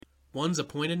One's a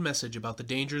pointed message about the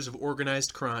dangers of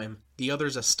organized crime. The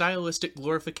other's a stylistic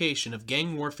glorification of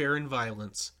gang warfare and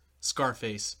violence.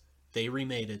 Scarface. They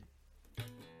remade it.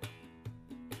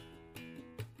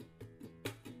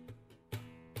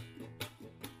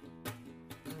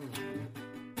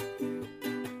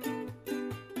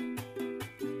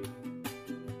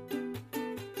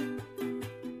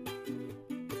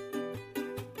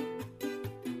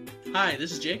 Hi,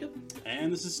 this is Jacob.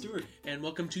 And this is Stuart. And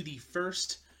welcome to the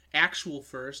first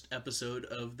episode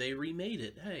of They Remade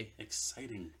It. Hey.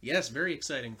 Exciting. Yes, very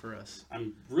exciting for us.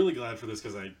 I'm really glad for this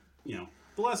because the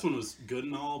last one was good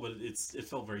and all, but it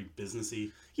felt very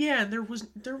businessy. Yeah, and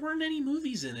there weren't any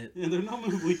movies in it. Yeah, there are no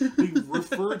movies. We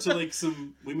referred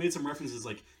to we made some references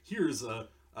like, here's a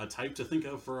type to think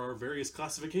of for our various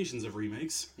classifications of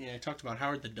remakes. Yeah, I talked about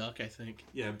Howard the Duck, I think.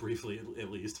 Yeah, briefly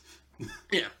at least.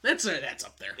 Yeah, that's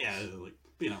up there.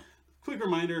 Yeah, quick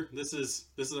reminder, this is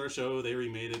our show, They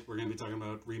Remade It. We're going to be talking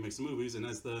about remakes of movies, and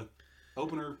as the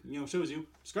opener, shows you,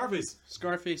 Scarface.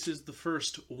 Scarface is the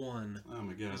first one. Oh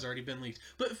my god. It's already been leaked.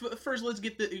 But first, let's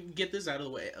get this out of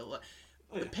the way.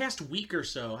 The past week or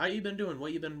so, how you been doing?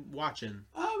 What you been watching?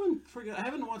 I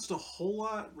haven't watched a whole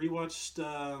lot. Rewatched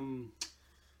a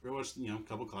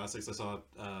couple classics. I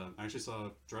actually saw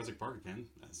Jurassic Park again,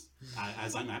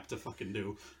 as I'm apt to fucking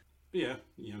do. But yeah,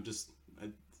 just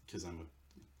because I'm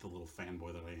the little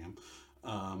fanboy that I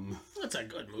am. That's a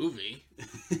good movie.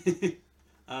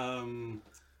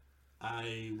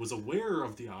 I was aware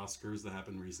of the Oscars that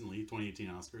happened recently, 2018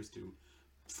 Oscars, to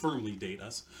firmly date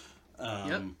us.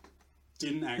 Yep.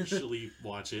 Didn't actually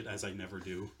watch it, as I never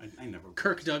do. I never.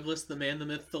 Kirk Douglas, the man, the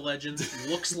myth, the legend,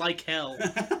 looks like hell.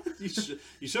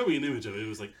 You showed me an image of it. It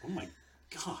was like, oh my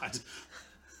god.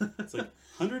 It's like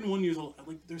 101 years old.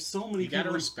 Like, there's so many people. You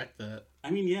gotta respect that. I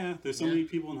mean, yeah, there's so many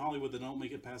people in Hollywood that don't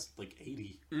make it past,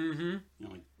 80.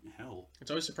 Mm-hmm. Like, hell.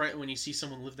 It's always surprising when you see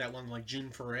someone live that long, like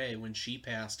June Foray, when she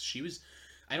passed. She was,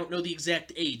 I don't know the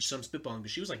exact age, so I'm spitballing,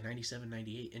 but she was like 97,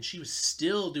 98, and she was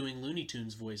still doing Looney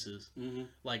Tunes voices,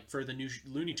 like, for the new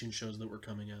Looney Tunes shows that were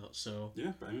coming out, so.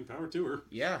 Yeah, I mean, power to her.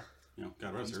 Yeah.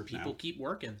 God rest her. People keep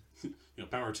working.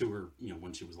 Power to her,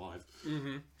 when she was alive.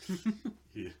 Mm-hmm.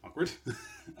 Yeah, awkward.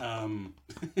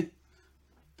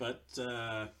 But,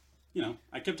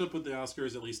 I kept up with the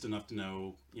Oscars at least enough to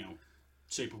know,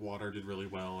 Shape of Water did really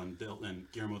well, and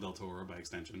Guillermo del Toro, by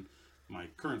extension, my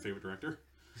current favorite director.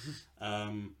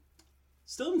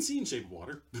 Still haven't seen Shape of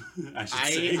Water, I should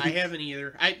say. I haven't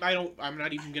either. I'm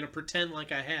not even going to pretend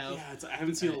like I have. Yeah, I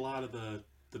haven't seen a lot of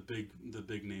the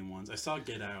big name ones. I saw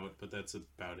Get Out, but that's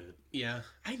about it. Yeah,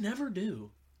 I never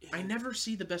do. Yeah. I never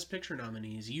see the Best Picture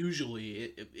nominees,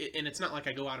 usually. And it's not like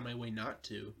I go out of my way not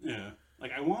to. Yeah.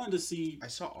 Like, I wanted to see... I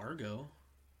saw Argo.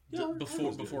 Yeah,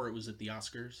 before it was at the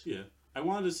Oscars. Yeah. I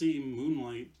wanted to see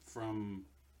Moonlight from,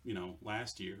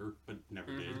 last year, but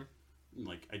never did.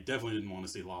 Like, I definitely didn't want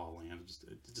to see La La Land.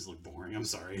 It just looked boring. I'm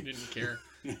sorry. You didn't care.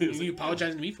 You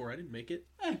apologized to me for it. I ddidn't make it.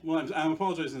 Well, I'm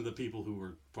apologizing to the people who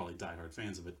were probably diehard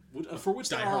fans of it, for which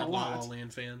there are a lot. La La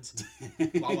Land fans.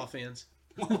 La La fans.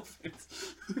 La La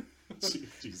fans.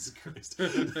 Jesus Christ.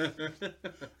 But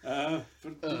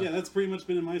yeah, that's pretty much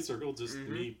been in my circle. Just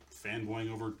me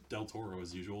fanboying over Del Toro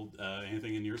as usual.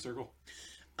 Anything in your circle?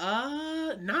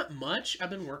 Not much. I've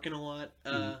been working a lot.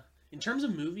 In terms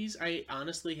of movies, I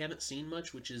honestly haven't seen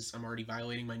much, which is I'm already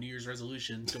violating my New Year's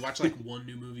resolution to watch like one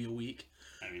new movie a week.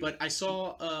 But I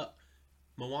saw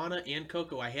Moana and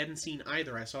Coco. I hadn't seen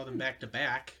either. I saw them back to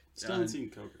back. Still haven't seen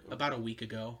Coco. About a week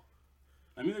ago.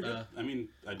 I mean, they're good. I mean,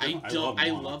 I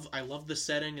love the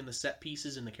setting and the set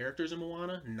pieces and the characters in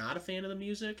Moana. Not a fan of the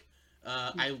music.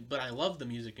 But I love the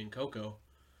music in Coco.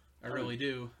 I really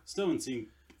do. Still haven't seen,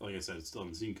 like I said,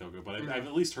 haven't seen Coco, but I've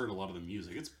at least heard a lot of the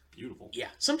music. It's beautiful. Yeah,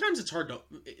 sometimes it's hard to.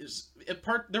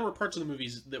 There were parts of the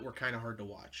movies that were kind of hard to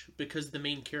watch because the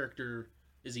main character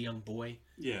is a young boy.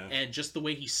 Yeah. And just the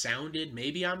way he sounded,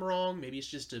 maybe I'm wrong, maybe it's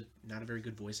just not a very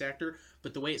good voice actor,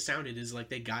 but the way it sounded is like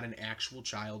they got an actual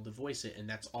child to voice it, and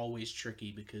that's always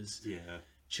tricky because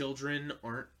children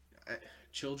aren't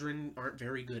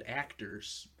very good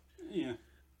actors. Yeah.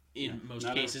 In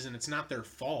most cases, and it's not their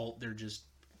fault, they're just...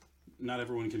 Not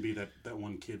everyone can be that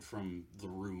one kid from The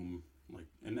Room. Like,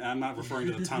 and I'm not referring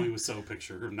to the Tommy Wiseau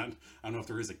picture. I don't know if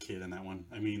there is a kid in that one.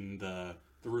 I mean the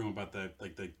Room about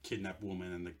the kidnapped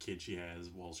woman and the kid she has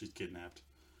while she's kidnapped.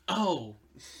 Oh.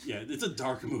 Yeah, it's a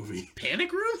dark movie.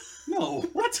 Panic Room? No,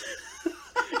 what?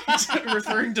 Is that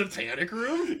referring to Panic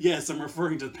Room? Yes, I'm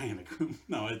referring to Panic Room.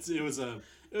 No, it was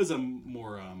a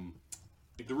more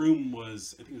The Room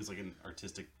was, I think it was like an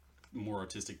more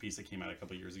artistic piece that came out a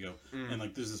couple years ago. And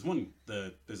like there's this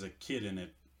there's a kid in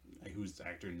it whose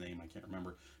actor name I can't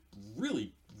remember.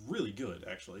 Really, really really good,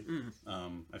 actually.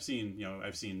 I've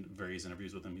seen various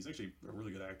interviews with him. He's actually a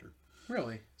really good actor.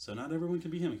 Really? So not everyone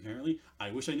can be him, apparently.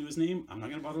 I wish I knew his name. I'm not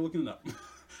going to bother looking it up.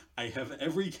 I have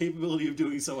every capability of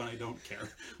doing so, and I don't care.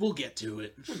 We'll get to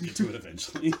it. We'll get to it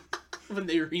eventually. When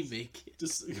they remake it.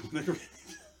 Just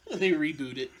they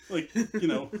reboot it.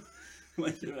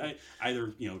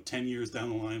 Either 10 years down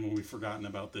the line when we've forgotten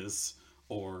about this,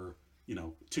 or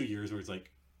 2 years where it's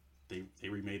like they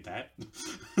remade that.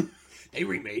 They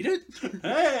remade it?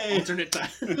 Hey! Alternate time.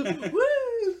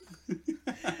 Woo!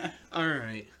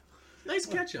 Alright. Nice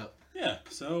catch up. Yeah,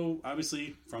 so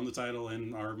obviously from the title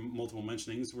and our multiple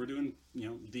mentionings, we're doing,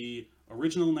 the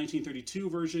original 1932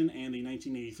 version and the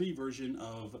 1983 version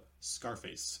of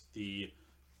Scarface.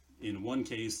 In one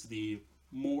case,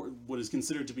 what is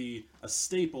considered to be a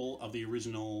staple of the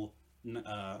original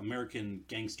American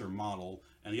gangster model,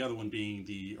 and the other one being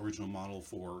the original model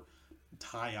for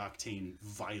high-octane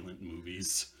violent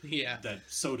movies. Yeah. That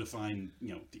so define,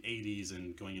 the 80s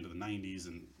and going into the 90s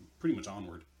and pretty much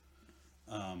onward.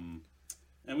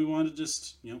 And we wanted to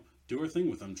just, do our thing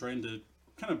with them, trying to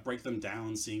kind of break them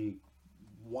down, seeing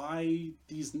why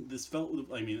this felt,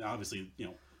 I mean, obviously,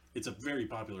 it's a very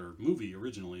popular movie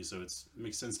originally, so it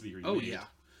makes sense to be remade. Oh, yeah.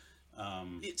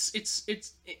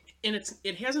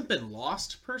 It hasn't been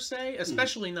lost per se,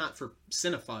 especially not for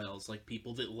cinephiles, like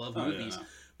people that love movies. Yeah.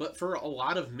 But for a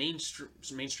lot of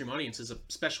mainstream audiences,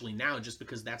 especially now, just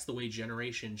because that's the way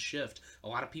generations shift, a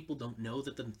lot of people don't know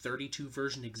that the 32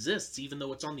 version exists, even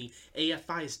though it's on the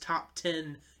AFI's top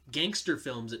 10 gangster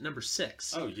films at number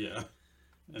 6. Oh, yeah.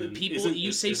 The people,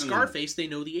 you say Scarface, they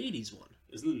know the 80s one.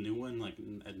 Isn't the new one,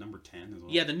 at number 10 as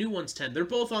well? Yeah, the new one's 10. They're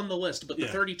both on the list, but the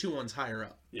 32 one's higher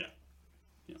up. Yeah.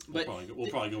 We'll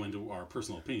probably go into our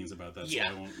personal opinions about that. Yeah.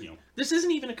 So I won't, This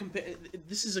isn't even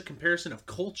this is a comparison of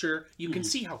culture. You can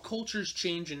see how cultures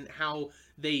change and how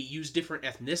they use different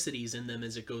ethnicities in them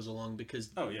as it goes along,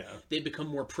 because they become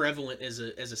more prevalent as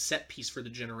a set piece for the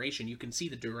generation. You can see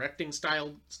the directing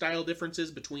style differences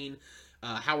between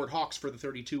Howard Hawks for the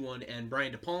 32 one and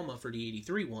Brian De Palma for the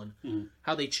 83 one.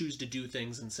 How they choose to do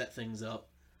things and set things up.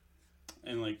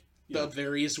 And the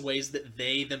various ways that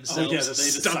they themselves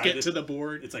stuck it to the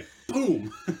board. It's like,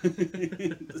 boom!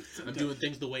 I'm doing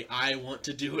things the way I want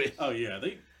to do it. Oh, yeah.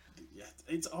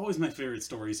 It's always my favorite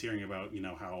stories hearing about,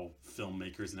 how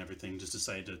filmmakers and everything just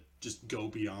decide to just go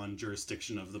beyond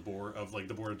jurisdiction of the board of,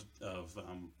 the board of,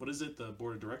 what is it? The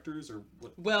board of directors or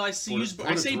what? Well, I say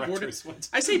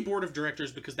board of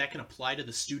directors because that can apply to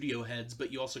the studio heads,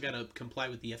 but you also got to comply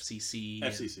with the FCC.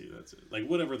 FCC, that's it.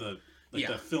 Whatever the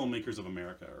filmmakers of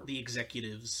America. The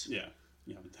executives. Yeah.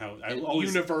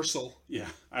 Universal. Yeah.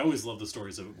 I always love the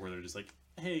stories of it where they're just like,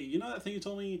 hey, that thing you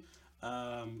told me?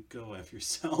 Go F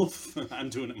yourself. I'm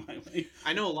doing it my way.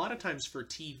 I know a lot of times for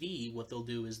TV, what they'll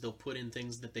do is they'll put in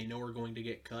things that they know are going to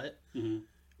get cut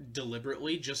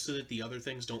deliberately, just so that the other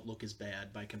things don't look as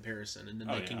bad by comparison, and then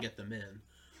they can get them in.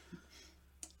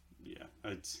 Yeah.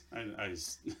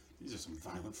 These are some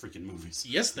violent freaking movies.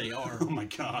 Yes, they are. Oh my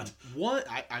god.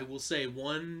 I will say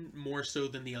one more so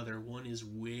than the other. One is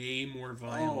way more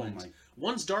violent. Oh my.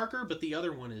 One's darker, but the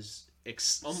other one is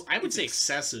I would say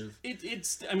excessive. I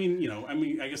guess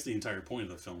the entire point of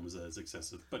the film is that it's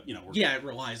excessive, but it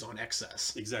relies on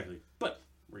excess. Exactly. But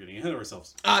we're getting ahead of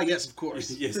ourselves. Ah, yes, of course.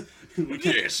 Yes.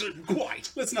 Yes,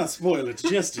 quite. Let's not spoil it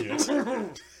just yet.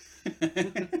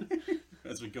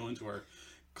 As we go into our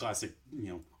classic,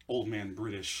 old man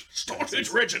British. Start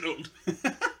it, Reginald!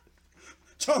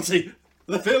 Chauncey,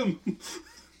 the film!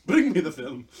 Bring me the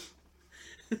film!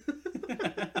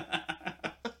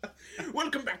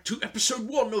 Welcome back to episode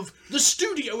 1 of The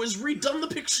Studio has redone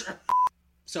the picture!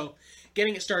 So,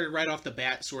 getting it started right off the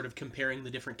bat, sort of comparing the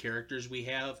different characters we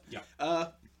have. Yeah.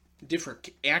 Different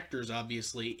actors,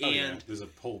 obviously, and... There's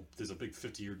a big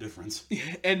 50-year difference.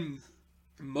 And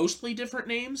mostly different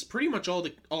names. Pretty much all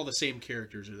the same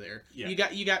characters are there. Yeah.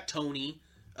 You got Tony,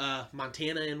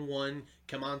 Montana in one,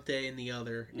 Camante in the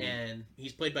other, and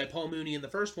he's played by Paul Mooney in the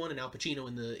first one and Al Pacino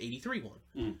in the 83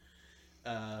 one.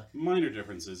 Minor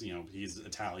differences, he's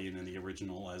Italian in the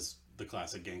original as the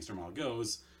classic gangster model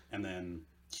goes, and then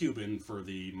Cuban for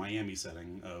the Miami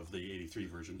setting of the 83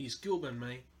 version. He's Cuban,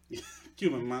 man.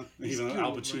 Cuban, man. Even though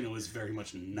Al Pacino is very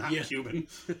much not Cuban.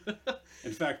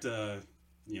 In fact,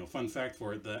 fun fact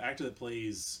for it, the actor that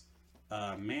plays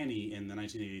Manny in the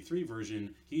 1983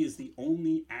 version, he is the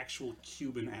only actual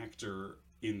Cuban actor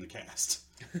in the cast.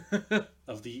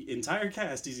 Of the entire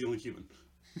cast, he's the only Cuban.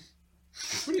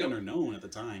 Pretty underknown at the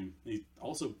time. He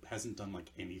also hasn't done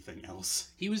anything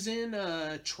else. He was in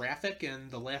Traffic and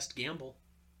The Last Gamble.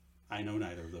 I know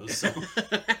neither of those. So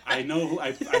I know.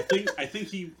 I think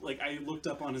he like. I looked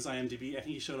up on his IMDb. I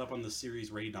think he showed up on the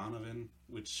series Ray Donovan,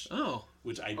 which I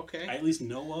at least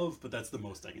know of. But that's the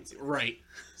most I can see. Right.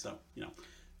 So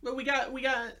But we got.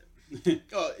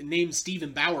 Name's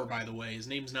Stephen Bauer, by the way. His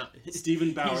name's not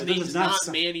Stephen Bauer. His name's not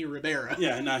Manny Rivera.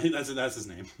 Yeah, no, that's his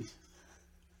name.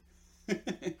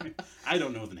 I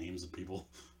don't know the names of people.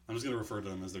 I'm just gonna refer to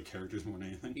them as their characters more than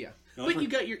anything. Yeah, but you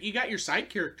got your side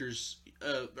characters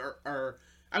are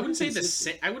I wouldn't say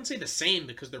the same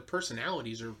because their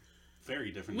personalities are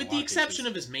very different. With the exception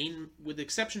of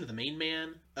the main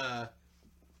man,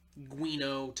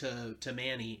 Guino to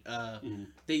Manny,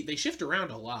 they shift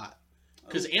around a lot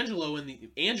because Angelo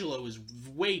is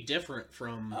way different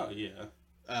from. Oh yeah.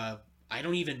 I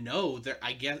don't even know.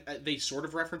 I guess they sort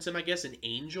of reference him. I guess in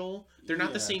Angel, they're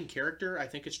not the same character. I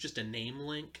think it's just a name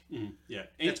link. Yeah,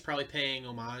 that's probably paying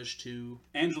homage to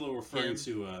Angelo, referring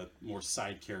to a more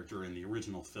side character in the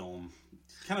original film.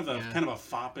 Kind of a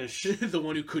foppish. The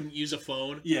one who couldn't use a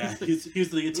phone. Yeah, he's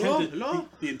the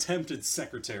attempted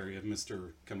secretary of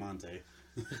Mr. Camante,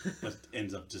 but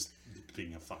ends up just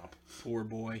being a fop. Poor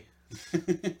boy.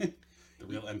 The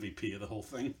real MVP of the whole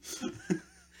thing.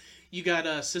 You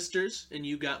got sisters, and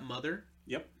you got mother.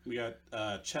 Yep, we got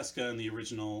Cheska in the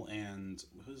original, and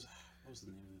what was the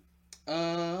name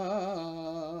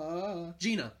of it?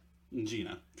 Gina.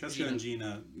 Cheska and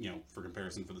Gina, for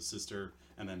comparison for the sister,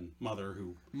 and then mother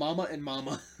who... Mama and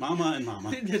Mama. Mama and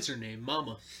Mama. That's her name,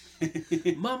 Mama.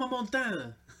 Mama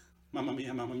Montana. Mamma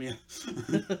mia, mamma mia.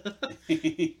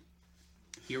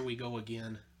 Here we go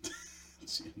again.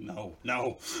 No.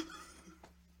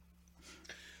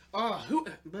 Who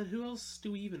else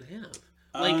do we even have?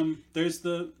 There's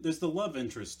the love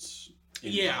interests.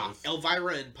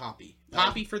 Elvira and Poppy.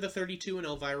 Poppy for the 32 and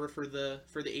Elvira for the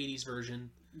 80s version.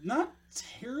 Not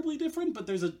terribly different, but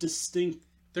there's a distinct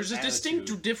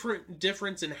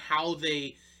difference in how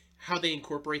they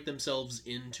incorporate themselves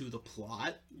into the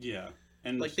plot. Yeah.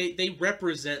 And like they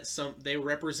represent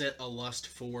a lust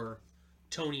for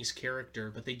Tony's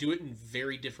character, but they do it in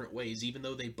very different ways, even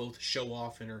though they both show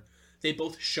up and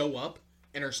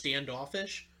are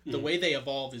standoffish. The way they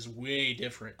evolve is way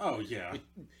different. Oh yeah.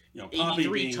 Poppy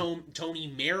 83 Tony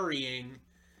marrying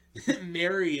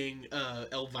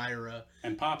Elvira,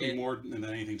 and Poppy more than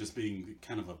anything just being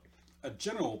kind of a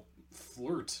general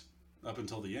flirt up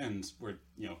until the end, where it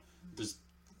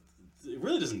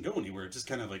really doesn't go anywhere. It's just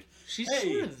kind of like she's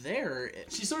sort of there.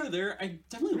 She's sort of there. I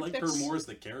definitely like her more as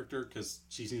the character because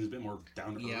she seems a bit more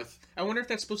down to earth. I wonder if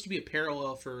that's supposed to be a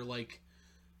parallel for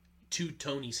to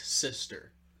Tony's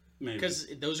sister. Maybe. Because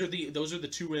those are the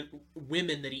two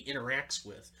women that he interacts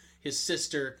with, his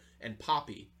sister and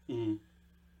Poppy. Mm-hmm.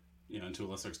 Yeah, and to a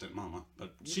lesser extent, Mama.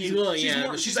 But she's like,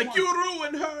 you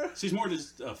ruined her. She's more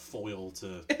just a foil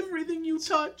to everything you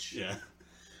touch. Yeah.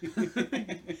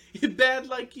 Bad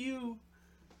like you.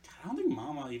 I don't think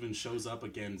Mama even shows up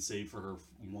again, save for her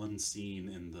one scene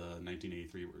in the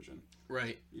 1983 version.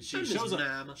 Right. She shows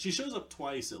up. She shows up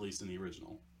twice, at least in the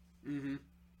original. Mm-hmm.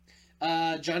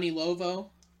 Johnny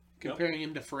Lovo, comparing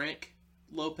him to Frank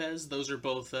Lopez. Those are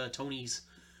both Tony's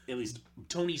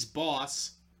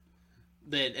boss.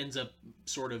 That ends up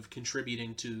sort of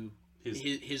contributing to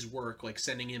his work, like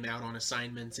sending him out on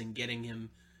assignments and getting him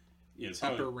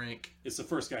upper rank. It's the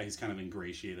first guy he's kind of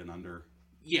ingratiated under.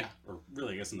 Yeah. Or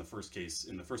really, I guess in the first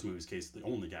movie's case, the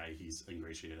only guy he's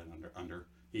ingratiated under.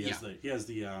 He has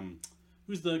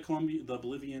who's the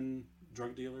Bolivian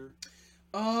drug dealer?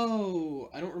 Oh,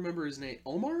 I don't remember his name.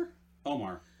 Omar,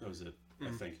 that was it. I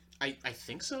think. I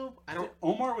think so. I don't.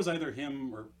 Omar was either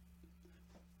him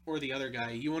or the other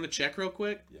guy. You want to check real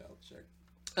quick? Yeah, I'll check.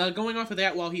 Going off of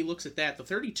that, while he looks at that, the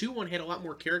 32 one had a lot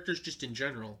more characters just in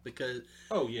general because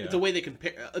the way they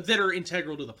compare that are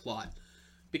integral to the plot.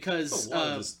 Because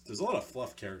there's a lot of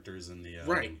fluff characters in the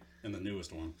in the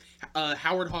newest one.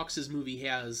 Howard Hawks' movie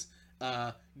has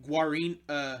Ben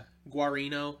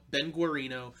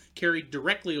Guarino, carried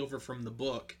directly over from the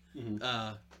book,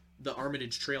 the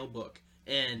Armitage Trail book,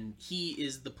 and he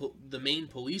is the main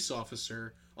police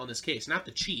officer on this case, not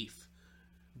the chief,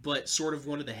 but sort of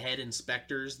one of the head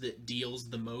inspectors that deals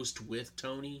the most with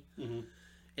Tony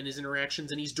and his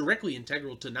interactions, and he's directly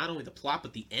integral to not only the plot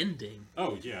but the ending.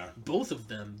 Oh yeah, both of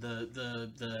them,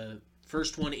 the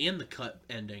first one and the cut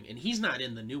ending, and he's not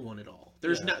in the new one at all.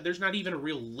 There's not even a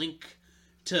real link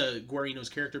to Guarino's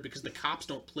character because the cops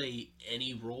don't play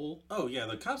any role. Oh yeah,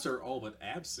 the cops are all but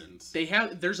absent.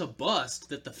 There's a bust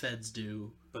that the feds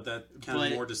do. But that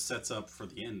kind of more just sets up for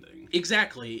the ending.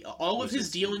 Exactly. All of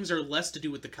his dealings are less to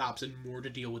do with the cops and more to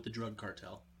deal with the drug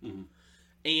cartel. Mm-hmm.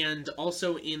 And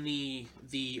also in the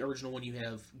original one you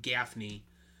have Gaffney,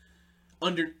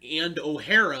 and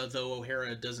O'Hara, though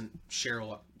O'Hara doesn't share a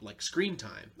lot like screen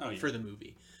time for the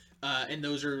movie. And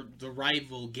those are the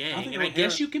rival gang. And I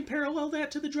guess you can parallel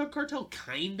that to the drug cartel,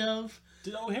 kind of.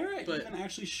 Did O'Hara even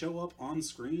actually show up on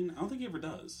screen? I don't think he ever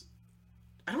does.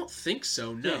 I don't think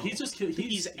so, no. Yeah, he's just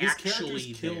he's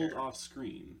actually killed off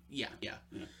screen. Yeah.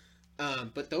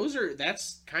 But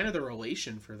that's kind of the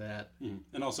relation for that.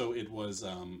 And also, it was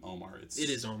Omar. It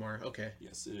is Omar, okay.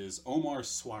 Yes, it is Omar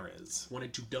Suarez.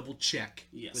 Wanted to double check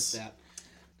with that.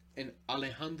 And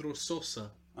Alejandro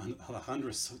Sosa.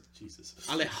 Jesus.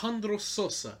 Alejandro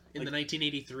Sosa in the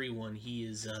 1983 one. He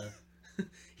is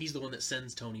he's the one that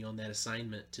sends Tony on that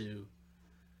assignment to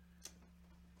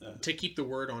keep the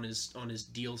word on his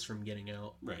deals from getting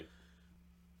out. Right.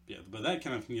 Yeah, but that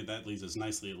kind of that leads us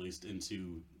nicely, at least,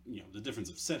 into the difference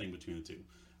of setting between the two.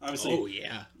 Obviously,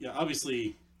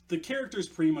 obviously the characters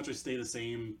pretty much stay the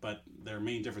same, but their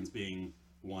main difference being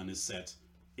one is set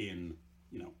in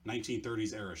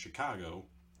 1930s era Chicago,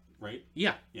 right?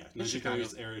 Yeah,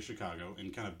 1930s era Chicago,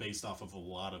 and kind of based off of a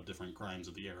lot of different crimes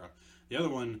of the era. The other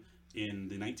one in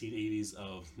the 1980s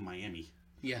of Miami.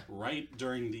 Yeah. Right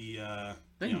during the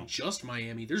not just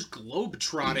Miami. There's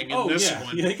globetrotting in this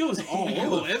one. Yeah, it goes all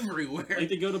over. Everywhere. Like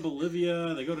they go to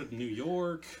Bolivia, they go to New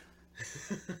York,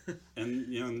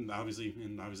 and obviously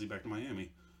back to Miami.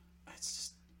 It's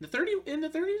just in the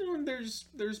 30s one. There's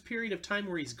a period of time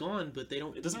where he's gone, but they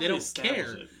don't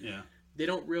care. It. Yeah. They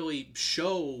don't really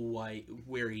show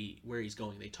where he's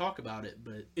going. They talk about it,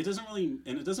 but it doesn't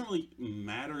really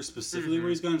matter specifically where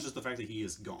he's gone. It's just the fact that he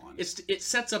is gone. It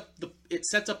sets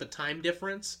up a time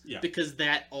difference, because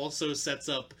that also sets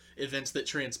up events that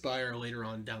transpire later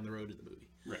on down the road in the movie.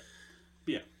 Right.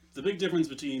 But yeah, the big difference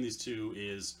between these two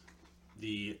is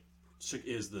the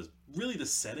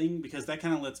setting, because that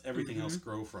kind of lets everything else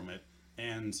grow from it.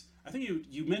 And I think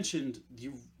you mentioned the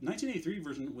 1983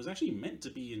 version was actually meant to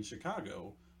be in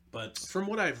Chicago, but from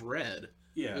what I've read,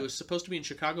 it was supposed to be in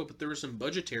Chicago, but there were some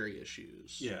budgetary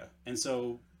issues. Yeah, and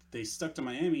so they stuck to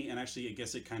Miami, and actually, I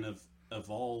guess it kind of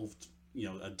evolved,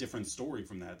 a different story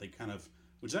from that.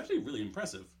 Which is actually really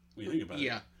impressive when you think about it.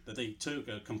 Yeah, that they took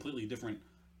a completely different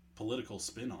political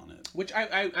spin on it. Which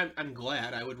I'm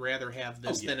glad. I would rather have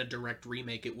this than a direct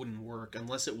remake. It wouldn't work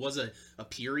unless it was a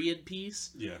period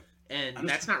piece. Yeah. And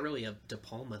that's not really a De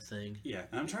Palma thing. Yeah,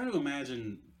 and I'm trying to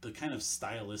imagine the kind of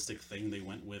stylistic thing they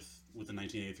went with the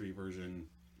 1983 version,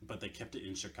 but they kept it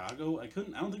in Chicago. I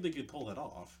don't think they could pull that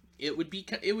off. It would be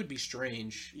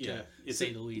strange, to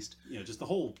say the least. Just the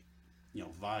whole,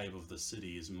 vibe of the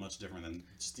city is much different than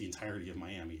just the entirety of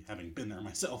Miami, having been there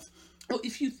myself. Well,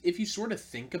 if you sort of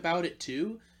think about it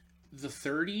too, the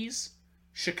 30s,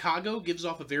 Chicago gives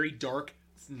off a very dark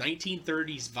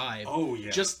 1930s vibe. Oh,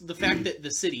 yeah. Just the fact that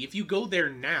the city, if you go there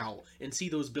now and see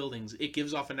those buildings, it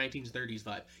gives off a 1930s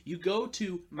vibe. You go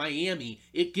to Miami,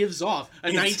 it gives off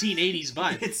a 1980s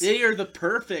vibe. They are the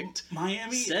perfect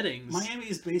settings. Miami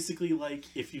is basically like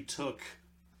if you took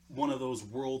one of those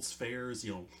World's Fairs,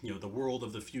 the World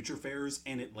of the Future Fairs,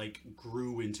 and it like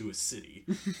grew into a city.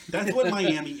 That's what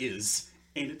Miami is.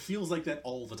 And it feels like that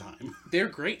all the time. They're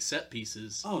great set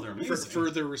pieces. Oh, they're amazing.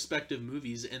 For their respective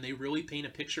movies, and they really paint a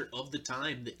picture of the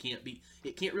time that can't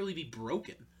really be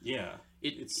broken. Yeah.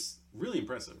 It's really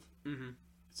impressive. Mm-hmm.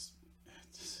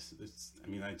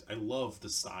 I love the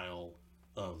style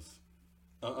of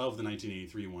the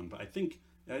 1983 one, but I think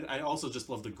I also just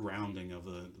love the grounding of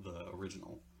the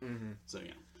original. Mm-hmm. So,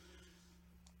 yeah.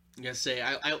 I gotta say,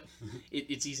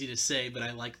 it's easy to say, but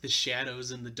I like the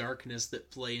shadows and the darkness that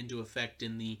play into effect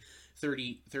in the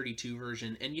 32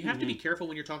 version. And you have to be careful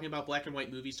when you're talking about black and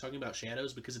white movies, talking about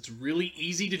shadows, because it's really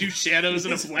easy to do shadows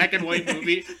in a black and white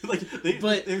movie.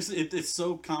 It's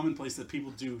so commonplace that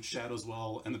people do shadows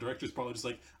well, and the director's probably just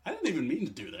like, I didn't even mean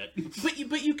to do that.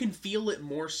 But you can feel it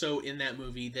more so in that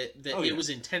movie that it was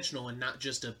intentional and not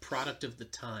just a product of the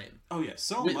time. Oh yeah,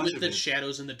 with the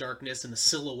shadows and the darkness and the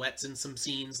silhouettes in some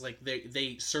scenes, like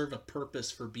they serve a purpose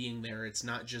for being there. It's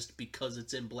not just because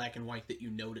it's in black and white that you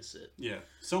notice it. Yeah,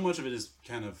 so much of it is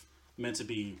kind of meant to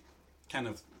be kind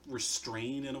of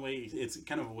restrained in a way. It's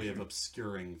kind of a way of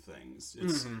obscuring things.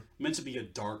 It's meant to be a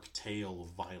dark tale of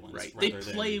violence. Right. They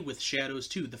play with shadows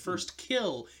too. The first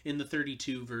kill in the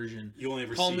 32 version, you only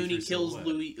ever Paul see Mooney kills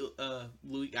silhouette.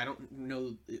 Louis. I don't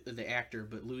know the actor,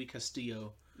 but Louis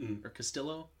Castillo or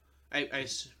Castillo.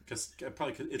 It's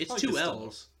probably two Castillo.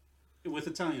 L's. With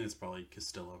Italian, it's probably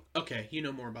Castillo. Okay, you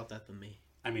know more about that than me.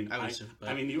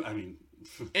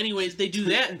 Anyways, they do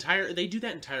that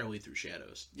entirely through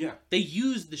shadows. Yeah. They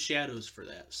use the shadows for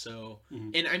that. So,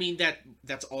 and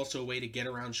that's also a way to get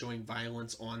around showing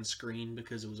violence on screen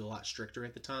because it was a lot stricter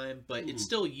at the time, but it's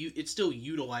still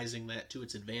utilizing that to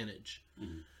its advantage.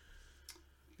 Mm-hmm.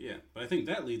 Yeah, but I think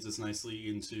that leads us nicely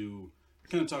into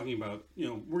kind of talking about,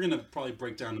 we're going to probably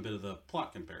break down a bit of the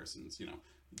plot comparisons,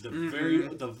 The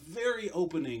very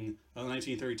opening of the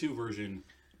 1932 version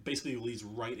basically leads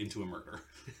right into a murder.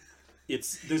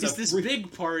 It's this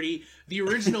big party. The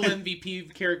original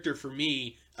MVP character for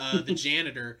me, the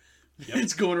janitor,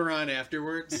 it's going around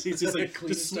afterwards. It's just like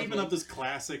just sweeping up this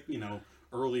classic,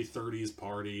 early 30s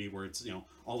party where it's,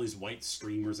 all these white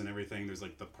streamers and everything. There's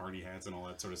like the party hats and all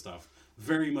that sort of stuff.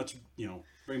 Very much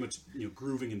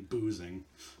grooving and boozing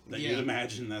that you'd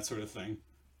imagine, that sort of thing.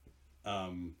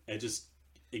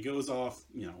 It goes off,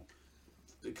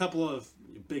 a couple of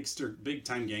big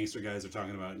time gangster guys are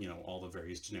talking about, all the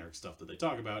various generic stuff that they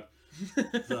talk about.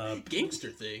 The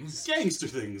gangster things.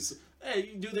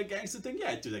 Hey, you do that gangster thing? Yeah,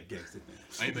 I do that gangster thing.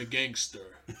 I'm a gangster.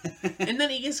 And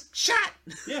then he gets shot.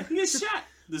 Yeah, he gets shot.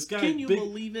 This guy. Can you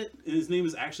believe it? His name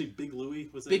is actually Big Louie.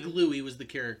 Was that Big Louie was the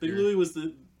character. Big Louie was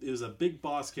a big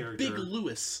boss character. Big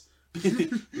Louis.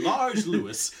 Large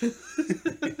Louis.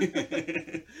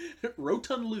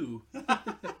 Rotund Lou.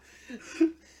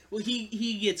 Well,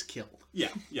 he gets killed. Yeah,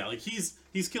 like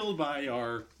he's killed by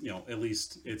our, at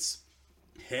least it's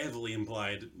heavily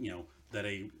implied,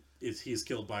 that he's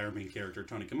killed by our main character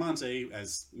Tony Camonte,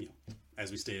 as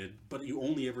we stated, but you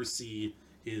only ever see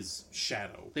his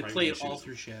shadow. They play it all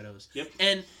through shadows. Yep.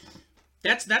 And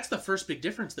that's the first big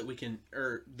difference that we can,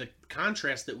 or the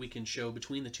contrast that we can show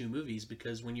between the two movies,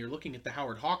 because when you're looking at the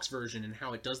Howard Hawks version and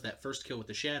how it does that first kill with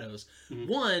the shadows,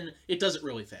 one, it does it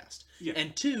really fast. Yeah.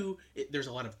 And two, there's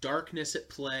a lot of darkness at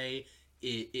play.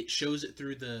 It shows it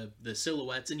through the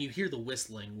silhouettes, and you hear the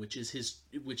whistling, which is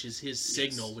his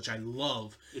signal, which I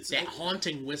love. It's that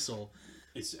haunting whistle.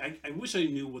 I wish I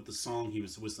knew what the song he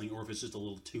was whistling, or if it's just a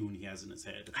little tune he has in his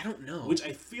head. I don't know. Which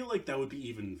I feel like that would be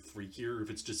even freakier if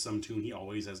it's just some tune he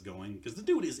always has going, because the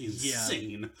dude is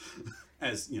insane,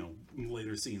 as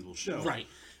later scenes will show. Right,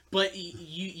 but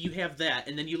you have that,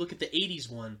 and then you look at the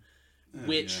 '80s one,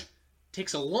 which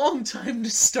takes a long time to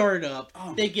start up.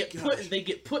 Oh they get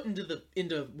put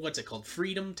into what's it called?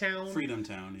 Freedom Town. Freedom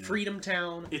Town. Yeah. Freedom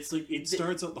Town. It's like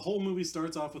the whole movie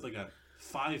starts off with like a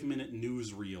 5-minute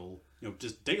newsreel,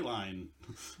 just Dateline,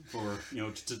 for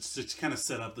to kind of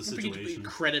set up the situation.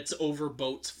 Credits over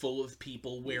boats full of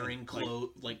people wearing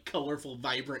like colorful,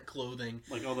 vibrant clothing.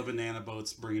 Like all the banana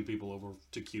boats bringing people over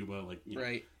to Cuba,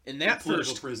 right. And that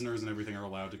political prisoners and everything are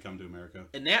allowed to come to America.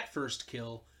 And that first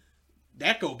kill.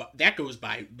 That goes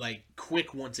by like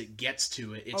quick once it gets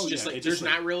to it. It's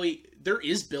there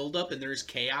is buildup and there's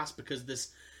chaos because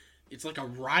it's like a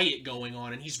riot going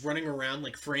on and he's running around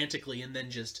like frantically and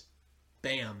then just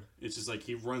bam. It's just like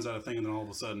he runs out of thing and then all of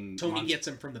a sudden Tony gets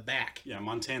him from the back. Yeah,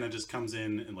 Montana just comes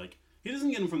in and like he doesn't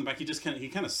get him from the back. He just kind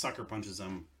of sucker punches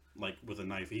him like with a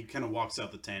knife. He kind of walks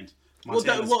out the tent.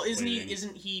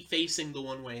 Isn't he facing the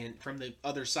one way and from the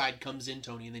other side comes in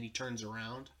Tony and then he turns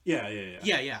around? Yeah.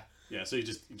 Yeah, so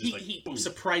he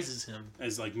surprises him.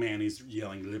 As like, man, he's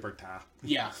yelling "Libertà."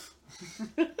 Yeah.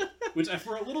 Which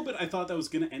for a little bit I thought that was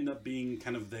going to end up being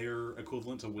kind of their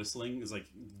equivalent to whistling, is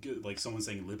like someone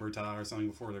saying "Libertà" or something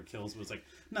before their kills. But it's like,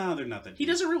 nah, they're not that. He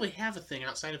doesn't really have a thing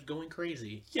outside of going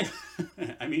crazy. Yeah,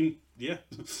 I mean, yeah.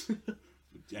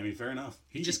 I mean, fair enough.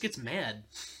 He just gets mad.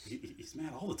 He's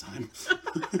mad all the time.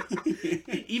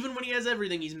 Even when he has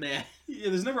everything, he's mad. Yeah,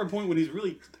 there's never a point when he's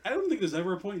really... I don't think there's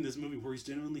ever a point in this movie where he's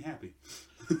genuinely happy.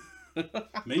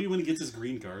 Maybe when he gets his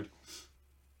green card.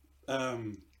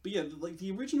 But yeah, like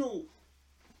the original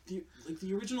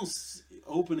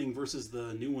opening versus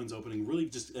the new one's opening really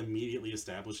just immediately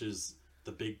establishes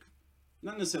the big,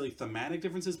 not necessarily thematic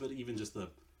differences, but even just the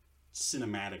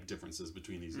cinematic differences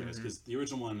between these guys. Because the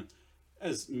original one,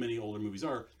 as many older movies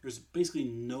are, there's basically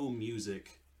no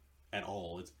music at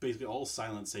all. It's basically all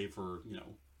silent save for,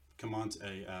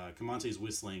 Camonte's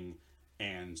whistling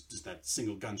and just that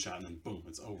single gunshot and then boom,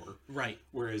 it's over. Right.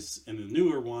 Whereas in the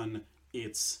newer one,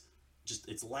 it's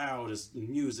loud, it's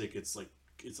music, it's like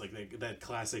that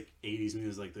classic 80s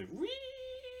music, like the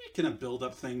kind of build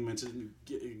up thing meant to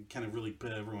kind of really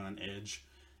put everyone on edge.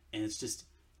 And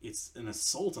it's an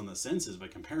assault on the senses by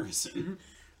comparison. Mm-hmm.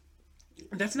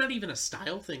 That's not even a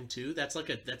style thing, too. That's like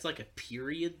a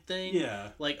period thing. Yeah.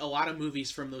 Like a lot of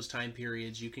movies from those time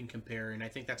periods you can compare, and I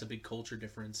think that's a big culture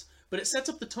difference. But it sets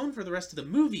up the tone for the rest of the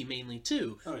movie mainly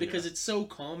too, because it's so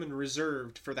calm and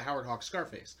reserved for the Howard Hawks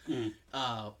Scarface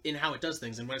in how it does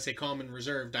things. And when I say calm and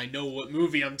reserved, I know what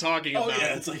movie I'm talking about.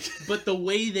 Yeah, it's like. But the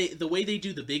way they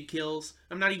do the big kills,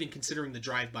 I'm not even considering the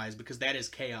drive-bys because that is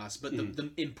chaos. But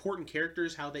the important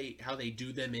characters, how they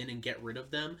do them in and get rid of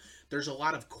them. There's a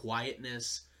lot of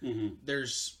quietness. Mm-hmm.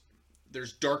 There's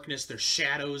darkness. There's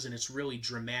shadows, and it's really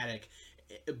dramatic.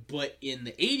 But in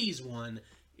the 80s one,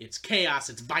 it's chaos,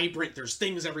 it's vibrant, there's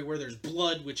things everywhere, there's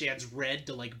blood, which adds red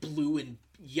to, like, blue and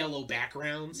yellow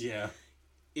backgrounds. Yeah.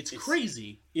 It's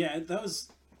crazy. Yeah, that's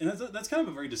kind of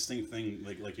a very distinct thing,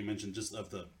 like you mentioned, just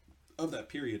of that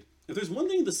period. If there's one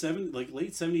thing the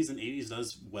late 70s and 80s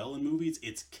does well in movies,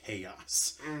 it's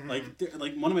chaos. Mm-hmm.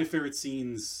 Like one of my favorite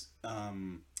scenes,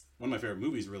 one of my favorite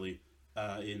movies really,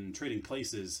 in Trading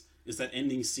Places is that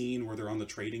ending scene where they're on the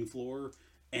trading floor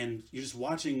and you're just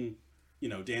watching,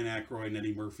 Dan Aykroyd and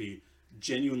Eddie Murphy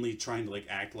genuinely trying to like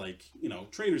act like,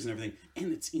 traders and everything,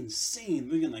 and it's insane.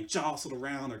 They're getting like jostled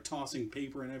around, they're tossing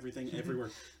paper and everything everywhere.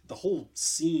 The whole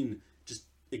scene just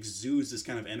exudes this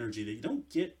kind of energy that you don't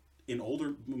get in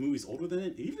older movies older than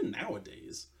it, even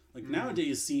nowadays. Like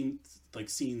nowadays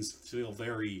scenes feel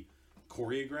very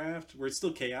choreographed, where it's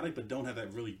still chaotic but don't have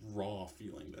that really raw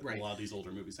feeling that a lot of these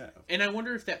older movies have. And I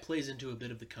wonder if that plays into a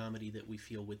bit of the comedy that we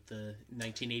feel with the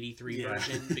 1983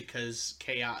 version, because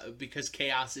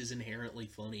chaos is inherently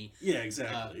funny. Yeah,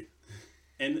 exactly.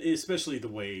 And especially the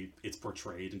way it's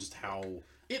portrayed and just how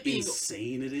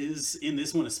insane it is in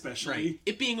this one especially. Right.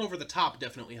 It being over the top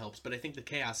definitely helps, but I think the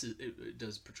chaos it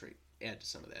does add to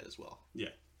some of that as well. Yeah.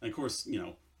 And of course,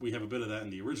 we have a bit of that in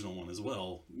the original one as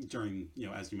well, during,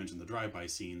 as you mentioned, the drive-by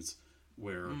scenes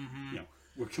where,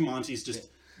 where Comanche's just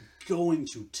going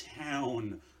to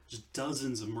town, just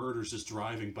dozens of murders just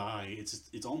driving by.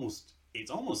 It's almost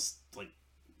like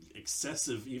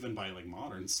excessive even by like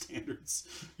modern standards.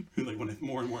 Like when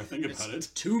more and more I think about it.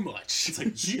 Too much. It's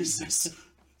like, Jesus.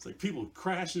 It's like people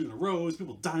crashing in the roads,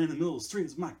 people dying in the middle of the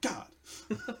streets. My God.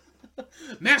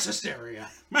 Mass hysteria.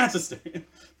 Mass hysteria.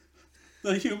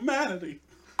 The humanity.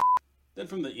 Then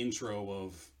from the intro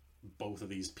of both of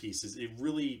these pieces, it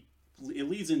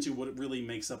leads into what it really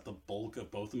makes up the bulk of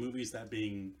both the movies, that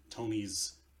being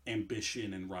Tony's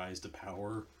ambition and rise to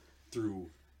power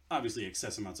through obviously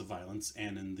excessive amounts of violence,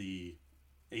 and in the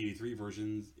 83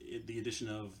 version, the addition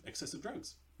of excessive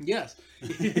drugs. Yes.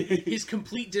 His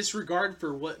complete disregard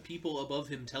for what people above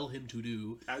him tell him to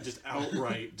do. Just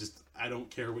outright, I don't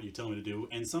care what you tell me to do,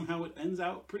 and somehow it ends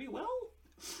out pretty well.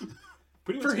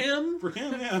 For him,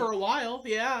 yeah. For a while,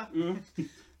 yeah.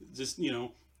 Just, in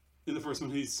the first one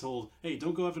he's told, hey,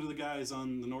 don't go after the guys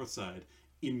on the north side.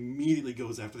 Immediately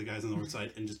goes after the guys on the north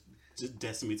side and just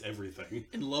decimates everything.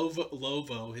 And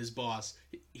Lovo, his boss,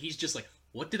 he's just like,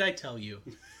 what did I tell you?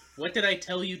 What did I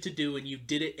tell you to do, and you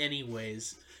did it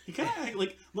anyways? He kind of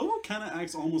Lovo kind of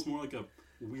acts almost more like a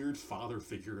weird father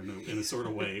figure in a sort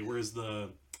of way, whereas the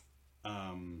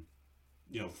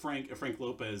Frank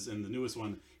Lopez in the newest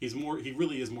one, he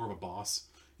really is more of a boss.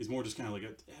 He's more just kind of like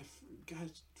God,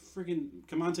 friggin'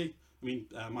 Comanche. I mean,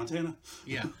 Montana.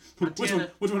 Yeah, Montana.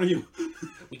 Which one are you?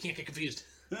 We can't get confused.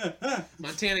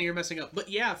 Montana, you're messing up. But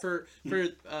yeah, for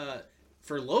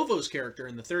Lovo's character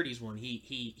in the 30s one,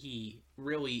 he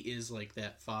really is like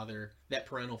that father, that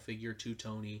parental figure to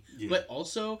Tony. Yeah. But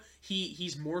also,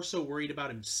 he's more so worried about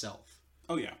himself.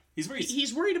 Oh yeah,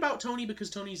 he's worried about Tony because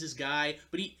Tony's his guy,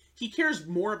 but he cares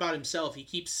more about himself.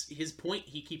 His point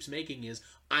he keeps making is,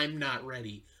 I'm not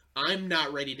ready. I'm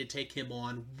not ready to take him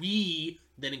on. We,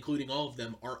 then including all of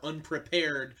them, are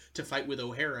unprepared to fight with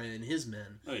O'Hara and his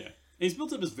men. Oh yeah. And he's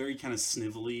built up as very kind of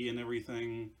snivelly and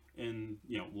everything, and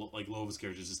like Lova's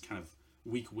character is just kind of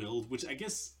weak-willed, which I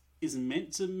guess is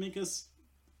meant to make us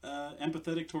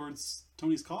empathetic towards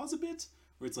Tony's cause a bit,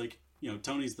 where it's like,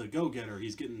 Tony's the go-getter,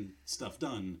 he's getting stuff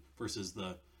done, versus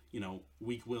the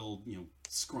weak-willed,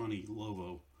 scrawny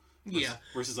Lovo.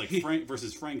 Versus like Frank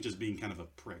just being kind of a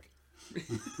prick.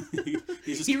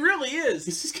 He really is.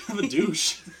 He's just kind of a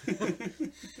douche.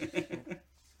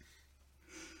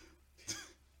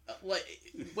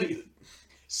 Wait.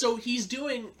 So he's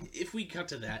doing, if we cut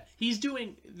to that,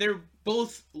 they're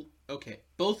both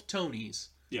Tonys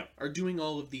are doing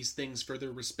all of these things for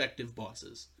their respective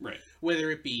bosses. Right. Whether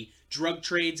it be drug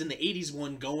trades in the 80s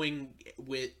one, going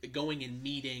and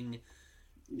meeting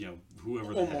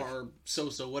whoever Omar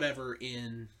Sosa, whatever,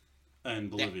 in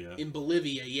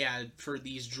Bolivia, yeah, for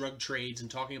these drug trades and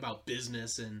talking about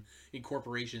business and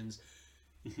corporations.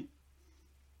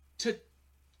 To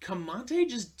Comanche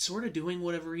just sort of doing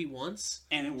whatever he wants,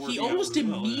 and it works. He almost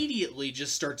immediately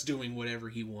just starts doing whatever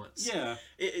he wants. Yeah,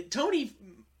 Tony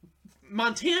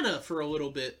Montana for a little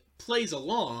bit plays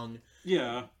along.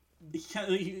 Yeah,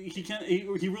 he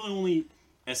really only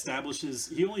establishes.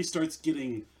 He only starts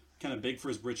getting kind of big for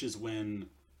his britches when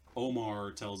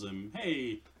Omar tells him,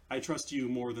 "Hey, I trust you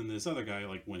more than this other guy,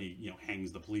 like when he,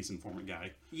 hangs the police informant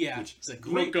guy. Yeah, which, it's like,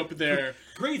 look up there.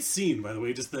 Great scene, by the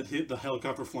way, just that hit the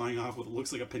helicopter flying off with what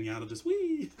looks like a piñata, just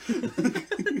whee!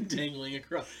 Dangling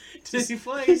across.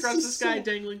 Flying across the sky,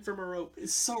 dangling from a rope.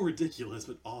 It's so ridiculous,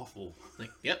 but awful.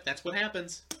 Like, yep, that's what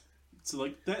happens. So,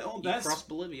 like, that's... Across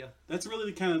Bolivia. That's really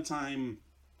the kind of time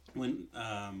when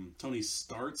Tony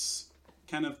starts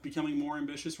kind of becoming more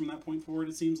ambitious from that point forward,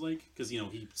 it seems like. Because,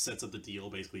 he sets up the deal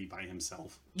basically by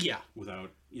himself. Yeah.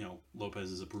 Without,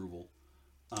 Lopez's approval.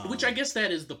 Which I guess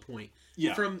that is the point.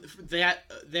 Yeah. From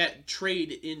that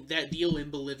trade, in that deal in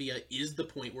Bolivia is the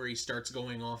point where he starts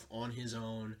going off on his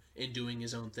own and doing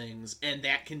his own things. And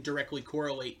that can directly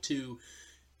correlate to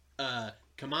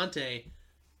Camonte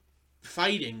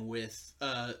fighting with...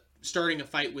 starting a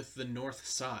fight with the North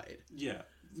Side. Yeah.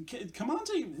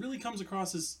 Camonte really comes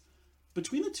across as...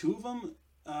 Between the two of them,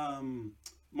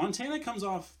 Montana comes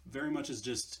off very much as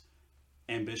just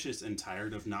ambitious and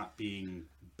tired of not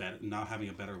having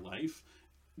a better life.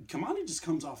 Camonte just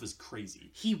comes off as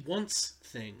crazy. He wants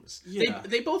things. Yeah.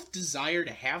 They both desire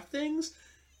to have things,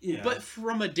 but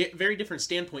from a very different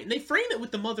standpoint. And they frame it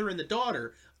with the mother and the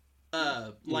daughter.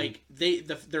 Like,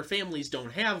 their families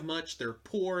don't have much, they're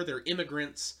poor, they're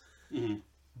immigrants. Mm-hmm.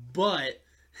 But...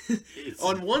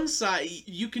 on one side,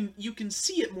 you can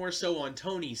see it more so on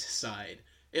Tony's side,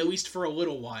 at least for a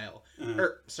little while.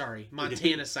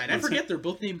 Montana's side. I forget they're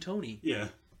both named Tony. Yeah.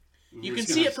 You can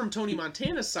see it from Tony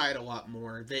Montana's side a lot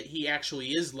more, that he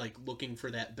actually is, like, looking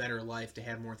for that better life to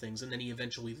have more things, and then he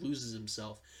eventually loses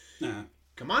himself.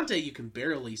 Camonte, you can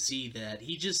barely see that.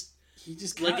 He just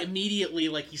like, immediately,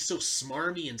 like, he's so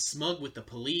smarmy and smug with the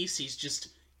police. He's just...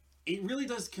 It really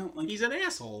does count, like... He's an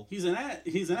asshole. He's an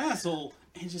asshole,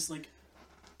 and just, like...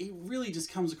 It really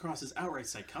just comes across as outright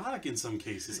psychotic in some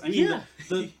cases. I mean,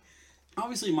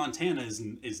 obviously Montana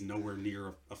is nowhere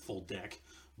near a full deck,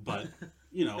 but,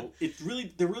 it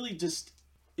really just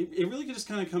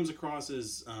kind of comes across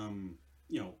as,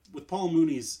 with Paul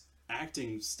Mooney's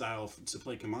acting style to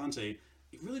play Camonte,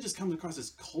 it really just comes across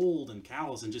as cold and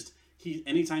callous, and just,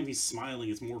 anytime he's smiling,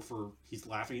 it's more for, he's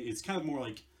laughing, it's kind of more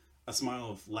like a smile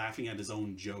of laughing at his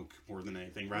own joke more than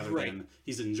anything, rather than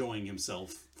he's enjoying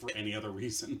himself for any other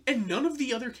reason. And none of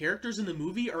the other characters in the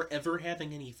movie are ever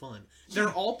having any fun.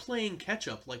 They're all playing catch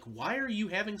up. Like, why are you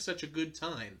having such a good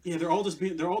time? Yeah, they're all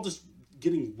just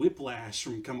getting whiplash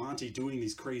from Camonte doing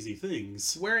these crazy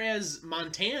things. Whereas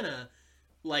Montana,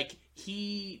 like,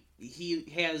 he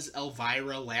has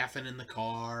Elvira laughing in the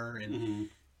car, and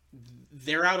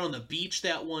they're out on the beach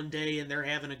that one day and they're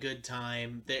having a good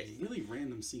time. Really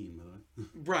random scene, by the way.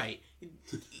 Right.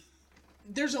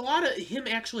 There's a lot of him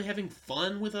actually having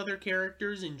fun with other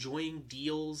characters, enjoying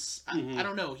deals. I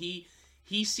don't know. He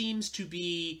seems to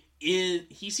be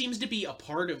a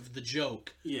part of the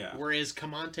joke. Yeah. Whereas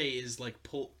Camonte is like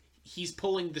he's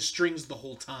pulling the strings the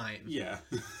whole time. Yeah.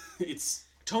 It's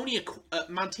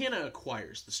Montana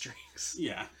acquires the strings.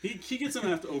 Yeah, he gets them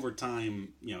after over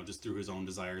time, just through his own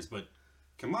desires. But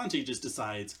Camonte just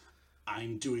decides,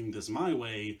 I'm doing this my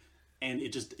way, and it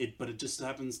just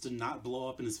happens to not blow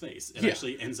up in his face. It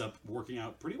actually ends up working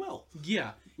out pretty well.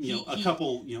 Yeah, a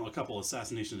couple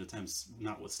assassination attempts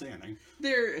notwithstanding.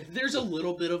 There's a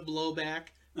little bit of blowback.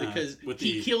 Because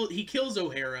he kills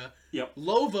O'Hara. Yep.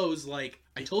 Lovo's like,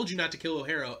 I told you not to kill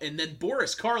O'Hara, and then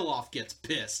Boris Karloff gets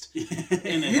pissed.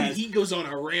 and he goes on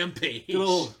a rampage. Good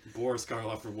old Boris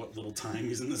Karloff for what little time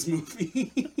he's in this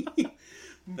movie.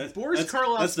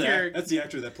 Karloff's character. That's the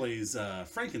actor that plays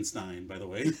Frankenstein, by the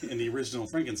way, in the original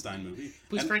Frankenstein movie.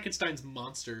 Plays Frankenstein's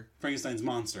monster. Frankenstein's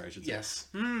monster, I should say. Yes.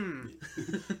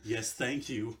 Yes, thank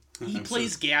you. He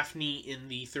plays Gaffney in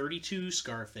the 32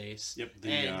 Scarface. Yep.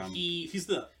 He's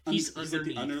like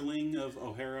the underling of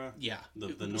O'Hara. Yeah.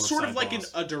 The North sort Side of like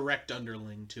boss. a direct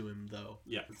underling to him, though.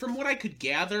 Yeah. From what I could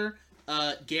gather,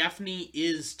 Gaffney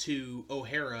is to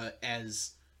O'Hara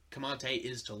as Camonte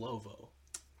is to Lovo.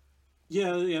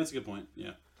 Yeah, that's a good point.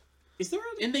 Yeah. Is there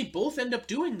And they both end up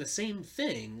doing the same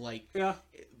thing. Like,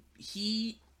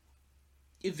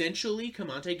 eventually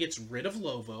Camonte gets rid of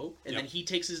Lovo, and then he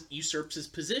usurps his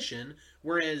position,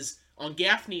 whereas on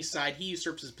Gaffney's side, he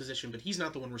usurps his position, but he's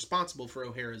not the one responsible for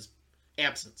O'Hara's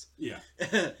absence. Yeah.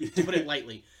 To put it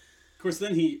lightly. Of course,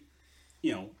 then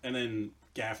and then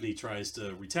Gaffney tries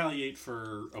to retaliate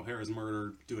for O'Hara's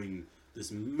murder, doing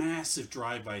this massive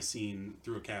drive-by scene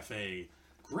through a cafe.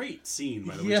 Great scene,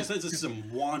 by the way. Just some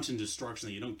wanton destruction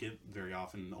that you don't get very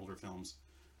often in older films.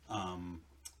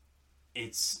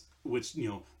 Which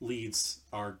leads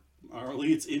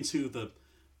into the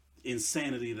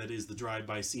insanity that is the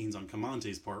drive-by scenes on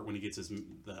Camonte's part when he gets his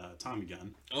Tommy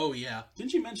gun. Oh, yeah.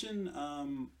 Didn't you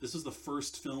mention this was the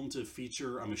first film to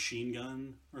feature a machine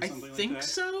gun or something like that? I think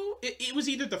so. It was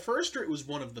either the first or it was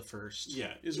one of the first.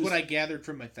 Yeah. Is what I gathered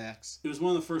from my facts. It was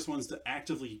one of the first ones to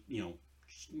actively,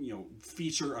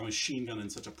 feature a machine gun in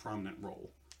such a prominent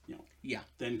role. Yeah.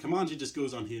 Then Camonte just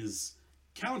goes on his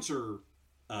counter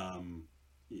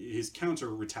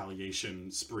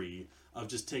retaliation spree of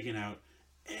just taking out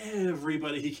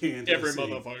everybody he can. Every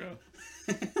motherfucker.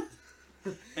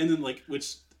 And then,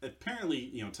 which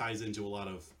apparently, ties into a lot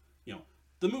of,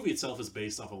 the movie itself is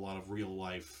based off a lot of real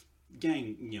life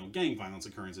gang violence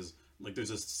occurrences. Like, there's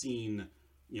a scene,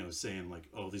 saying,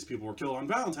 oh, these people were killed on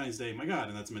Valentine's Day, my God.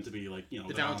 And that's meant to be,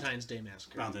 the Valentine's Day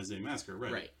Massacre. Valentine's Day Massacre,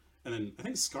 right. Right. And then I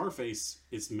think Scarface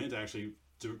is meant to actually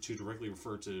to directly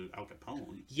refer to Al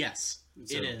Capone. Yes,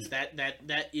 so, it is.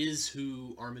 That is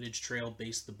who Armitage Trail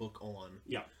based the book on.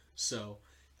 Yeah. So,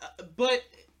 but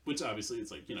which obviously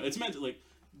it's it's meant to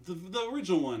the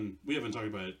original one. We haven't talked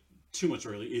about it too much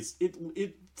early.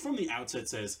 It from the outset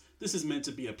says this is meant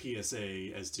to be a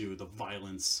PSA as to the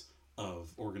violence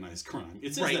of organized crime.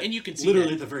 It says that and you can see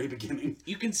literally at the very beginning.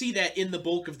 You can see that in the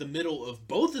bulk of the middle of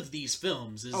both of these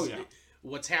films. Is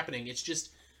what's happening. It's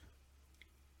just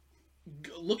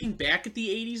looking back at the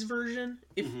 80s version,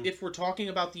 if we're talking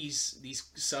about these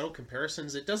subtle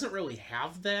comparisons, it doesn't really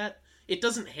have that. It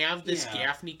doesn't have this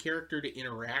Gaffney character to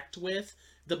interact with.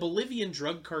 The Bolivian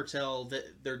drug cartel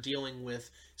that they're dealing with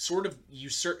sort of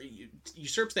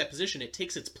usurps that position. It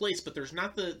takes its place, but there's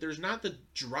not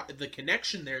the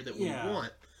connection there that we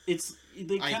want.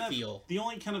 I feel the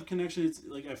only kind of connection is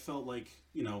I felt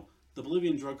the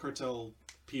Bolivian drug cartel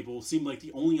people seem like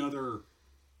the only other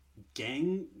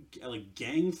gang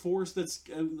force that's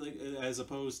as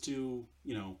opposed to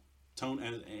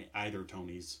either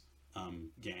Tony's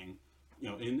gang.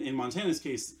 In Montana's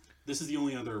case, this is the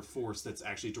only other force that's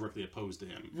actually directly opposed to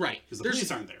him, right? Because the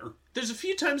police aren't there. There's a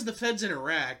few times the feds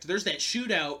interact. There's that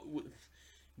shootout.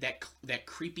 That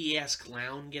creepy ass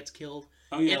clown gets killed.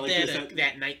 Oh yeah, at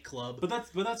that nightclub. But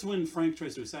that's when Frank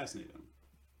tries to assassinate him.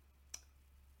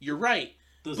 You're right.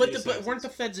 But weren't the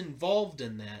feds involved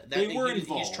in that? They were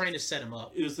involved. He's trying to set him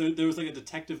up. There was a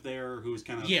detective there who was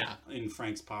kind of in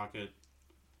Frank's pocket.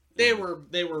 They were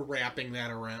wrapping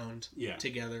that around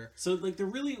together. So there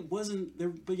really wasn't there.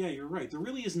 But yeah, you're right. There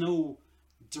really is no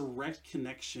direct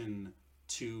connection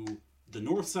to the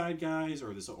North Side guys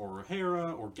or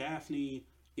O'Hara or Gaffney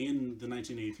in the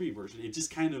 1983 version. It just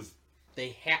kind of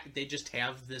they just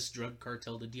have this drug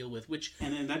cartel to deal with,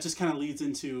 and then that just kind of leads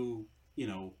into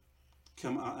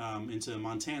into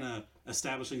Montana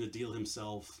establishing the deal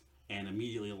himself and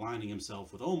immediately aligning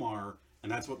himself with Omar,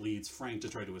 and that's what leads Frank to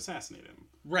try to assassinate him.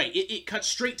 Right. It cuts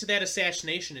straight to that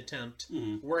assassination attempt,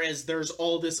 whereas there's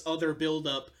all this other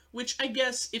buildup, which I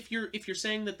guess if you're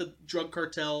saying that the drug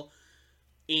cartel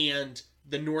and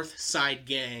the North Side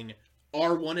gang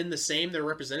are one and the same, they're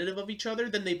representative of each other,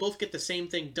 then they both get the same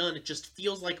thing done. It just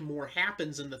feels like more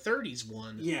happens in the 30s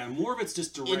one. Yeah, more of it's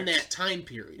just direct. In that time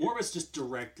period. More of it's just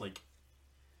direct,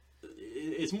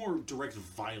 it's more direct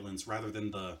violence rather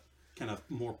than the kind of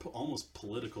more almost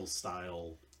political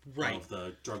style of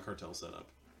the drug cartel setup.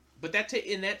 But that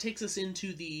takes us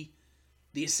into the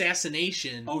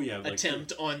assassination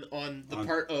attempt on the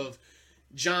part of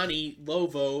Johnny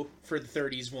Lovo for the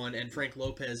 30s one and Frank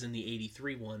Lopez in the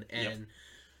 83 one, and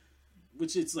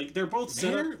which it's they're both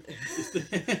set up.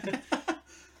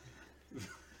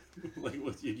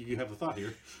 What you have a thought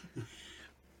here?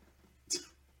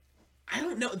 I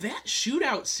don't know. That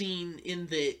shootout scene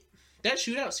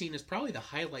is probably the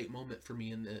highlight moment for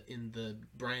me in the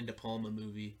Brian De Palma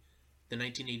movie, the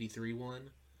 1983 one.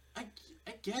 I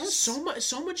guess so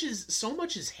much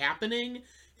is happening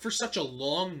for such a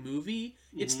long movie.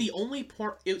 It's the only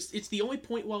part. It's the only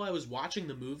point while I was watching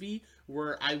the movie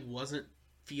where I wasn't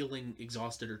feeling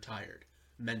exhausted or tired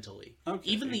mentally. Okay.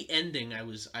 Even the ending, I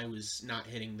was not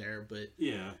hitting there, but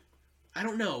I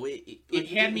don't know. It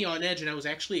had me on edge, and I was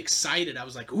actually excited. I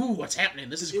was like, "Ooh, what's happening?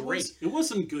 This is great." It was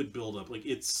some good build-up.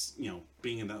 It's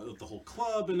being in the whole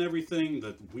club and everything.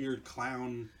 The weird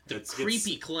clown,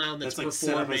 creepy clown that's performing,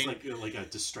 set up as like a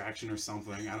distraction or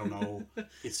something. I don't know.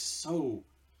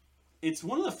 It's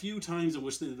one of the few times in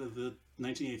which the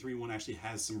 1983 one actually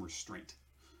has some restraint.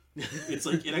 It's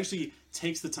it actually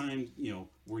takes the time.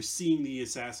 We're seeing the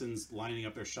assassins lining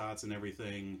up their shots and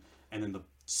everything, and then the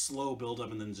slow build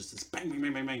up and then just this bang, bang,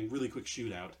 bang, bang, bang, really quick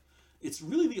shootout. It's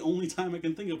really the only time I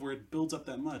can think of where it builds up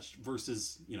that much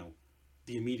versus,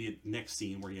 the immediate next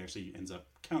scene where he actually ends up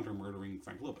counter-murdering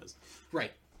Frank Lopez.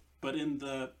 Right. But in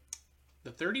the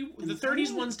The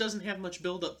 30s ones doesn't have much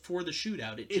build up for the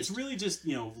shootout. It's really just,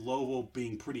 Lovo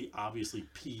being pretty obviously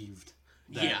peeved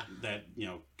that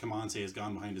Kamante has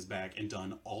gone behind his back and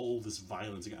done all this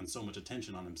violence and gotten so much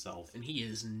attention on himself. And he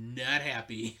is not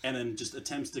happy. And then just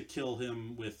attempts to kill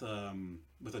him with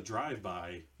a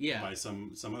drive-by by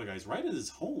some other guys right at his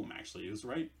home, actually. It was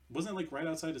wasn't it right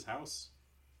outside his house?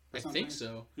 I think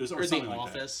so. It was or the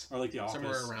office. Or like the office.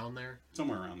 Somewhere around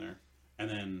there. And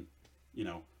then,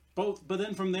 but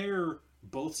then from there,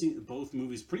 both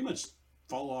movies pretty much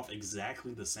fall off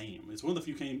exactly the same. It's one of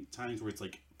the few times where it's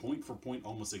like point for point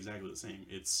almost exactly the same.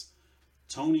 It's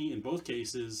Tony in both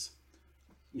cases,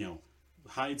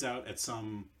 hides out at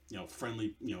some,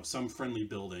 some friendly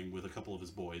building with a couple of his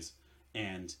boys,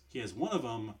 and he has one of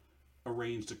them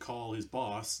arranged to call his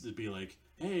boss to be like,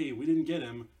 hey, we didn't get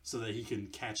him, so that he can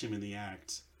catch him in the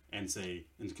act and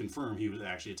confirm he was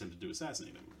actually attempted to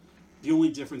assassinate him. The only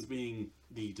difference being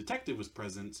the detective was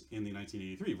present in the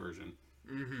 1983 version,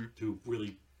 who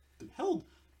really held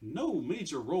no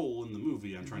major role in the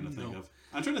movie. I'm trying to think of.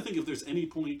 I'm trying to think if there's any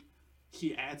point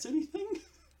he adds anything.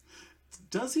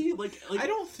 Does he? Like I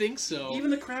don't think so.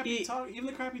 Even the crap he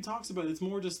talks about, it's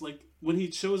more just like when he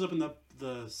shows up in the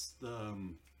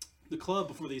club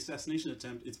before the assassination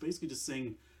attempt. It's basically just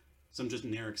saying some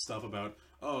generic stuff about,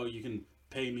 oh, you can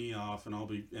pay me off and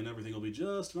everything will be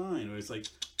just fine. Or it's like,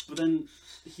 but then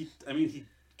he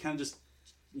kind of just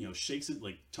shakes it,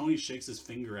 like Tony shakes his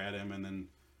finger at him, and then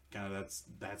kind of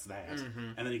that's that.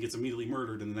 And then he gets immediately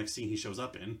murdered in the next scene he shows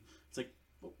up in. It's like,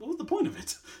 what was the point of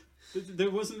it? There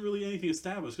wasn't really anything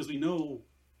established, because we know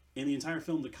in the entire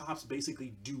film the cops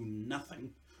basically do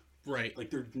nothing. Right.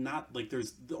 Like they're not, like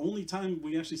there's the only time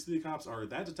we actually see the cops are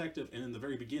that detective and in the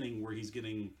very beginning where he's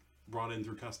getting brought in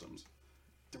through customs.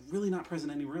 They're really not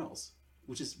present anywhere else,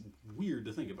 which is weird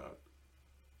to think about.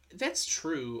 That's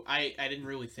true. I didn't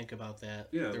really think about that.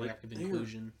 Yeah, their lack of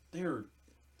inclusion. They're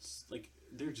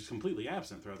just completely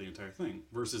absent throughout the entire thing,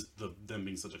 versus them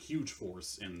being such a huge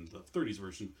force in the 30s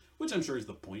version, which I'm sure is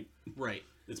the point. Right.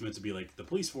 It's meant to be like the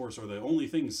police force are the only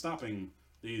thing stopping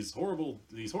these horrible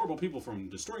people from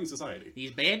destroying society.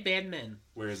 These bad men.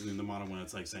 Whereas in the modern one,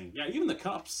 it's like saying, yeah, even the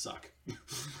cops suck.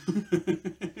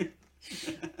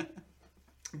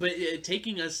 But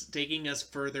taking us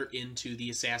further into the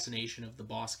assassination of the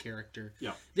boss character,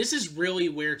 this is really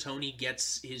where Tony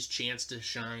gets his chance to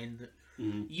shine.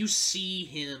 You see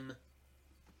him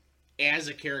as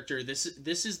a character. This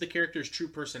is the character's true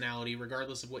personality,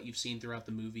 regardless of what you've seen throughout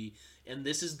the movie, and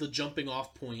this is the jumping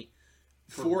off point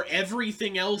for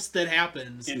everything else that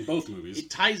happens in both movies. It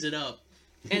ties it up,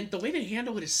 and the way they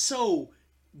handle it is so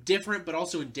different, but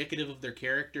also indicative of their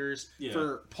characters.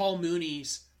 For Paul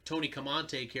Mooney's Tony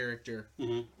Kamante character,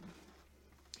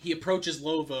 he approaches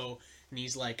Lovo and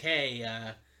he's like, hey,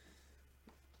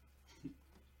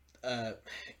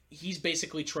 he's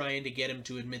basically trying to get him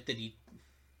to admit that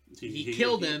he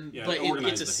killed him, but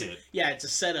it's a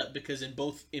setup, because in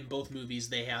both movies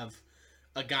they have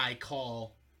a guy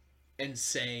call and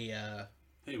say,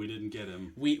 hey, we didn't get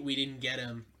him. We didn't get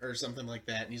him, or something like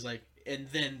that. And he's like, and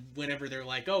then whenever they're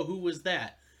like, oh, who was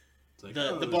that? Like,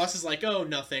 the boss is like, oh,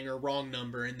 nothing, or wrong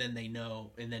number, and then they know,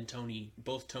 and then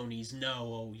both Tonys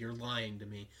know, oh, you're lying to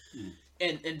me.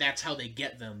 And that's how they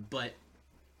get them. But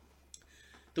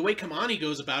the way Kamani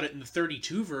goes about it in the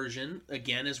 32 version,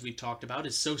 again, as we've talked about,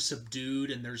 is so subdued,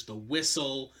 and there's the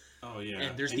whistle. Oh, yeah.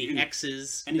 And there's the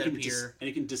X's that appear. And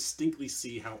you can distinctly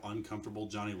see how uncomfortable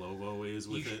Johnny Lovo is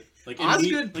with it. Like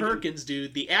Osgood Perkins,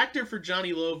 dude, the actor for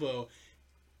Johnny Lovo,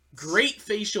 great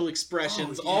facial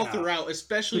expressions all throughout,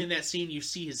 especially in that scene. You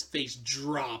see his face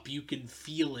drop. You can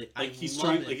feel it. Like he's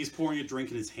pouring a drink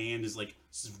and his hand is like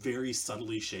very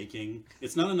subtly shaking.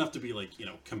 It's not enough to be like,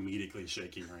 comedically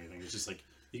shaking or anything. It's just like,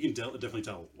 you can definitely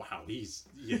tell, wow, he's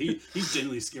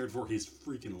genuinely scared for his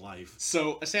freaking life.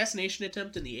 So, assassination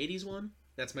attempt in the 80s one,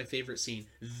 that's my favorite scene.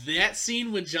 That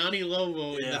scene with Johnny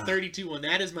Lovo in the 32 one,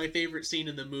 that is my favorite scene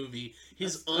in the movie.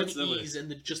 His unease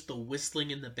and just the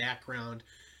whistling in the background,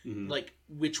 like,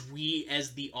 which we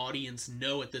as the audience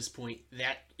know at this point,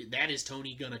 that is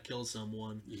Tony gonna kill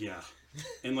someone. Yeah.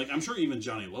 And, like, I'm sure even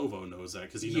Johnny Lovo knows that,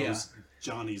 because he knows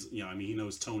Johnny's, he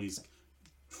knows Tony's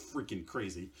freaking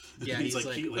crazy. Yeah, he's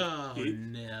like,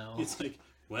 no. It's like,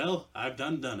 well, I've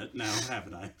done it now,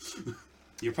 haven't I?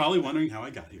 You're probably wondering how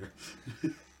I got here.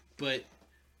 But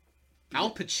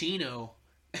Al Pacino.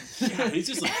 Yeah, he's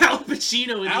just like Al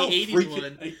Pacino in the 80s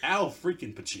one. Al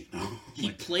freaking Pacino.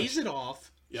 He plays it off.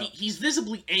 Yeah. He's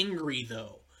visibly angry,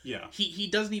 though. Yeah. He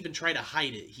doesn't even try to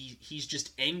hide it. He's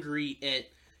just angry at...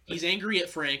 He's angry at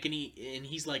Frank, and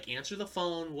he's like, answer the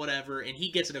phone, whatever, and he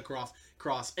gets it across,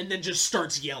 and then just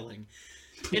starts yelling.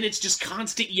 and it's just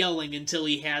constant yelling until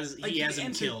he has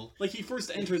him killed. Like, he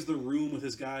first enters the room with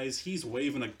his guys, he's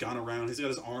waving a gun around, he's got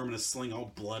his arm in a sling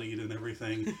all bloodied and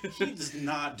everything. He does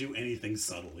not do anything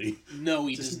subtly. No,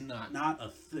 he does not. Not a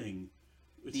thing.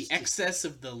 The excess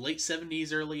of the late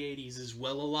 70s, early 80s is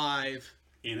well alive.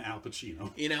 In Al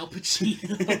Pacino.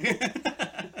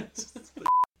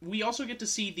 We also get to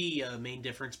see the main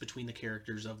difference between the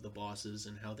characters of the bosses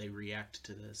and how they react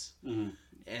to this. Mm-hmm.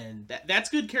 And that's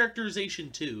good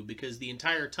characterization, too, because the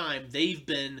entire time they've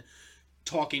been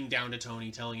talking down to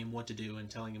Tony, telling him what to do and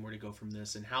telling him where to go from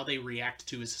this, and how they react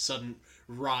to his sudden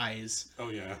rise. Oh,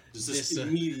 yeah. Just this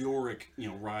meteoric,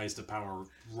 rise to power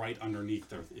right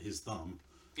underneath his thumb.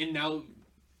 And now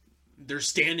they're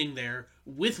standing there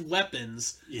with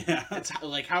weapons. Yeah. It's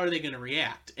like, how are they going to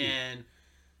react? And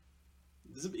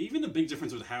there's even a big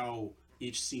difference with how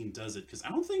each scene does it, because I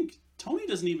don't think Tony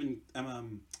doesn't even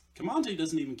Comante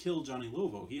doesn't even kill Johnny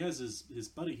Lovo. He has his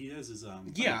buddy. He has his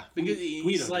yeah, because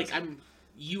he's like,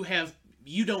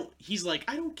 he's like,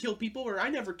 I don't kill people, or I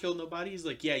never kill nobody. He's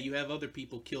like, yeah, you have other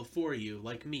people kill for you,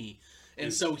 like me.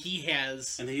 And so he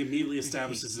has... And he immediately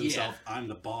establishes himself, I'm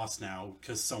the boss now,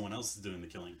 because someone else is doing the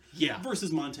killing. Yeah.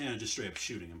 Versus Montana just straight up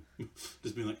shooting him.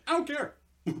 Just being like, I don't care.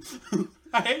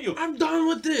 I hate you. I'm done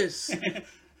with this.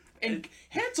 And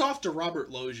hats off to Robert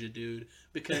Loggia, dude,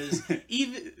 because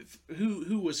even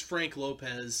who was Frank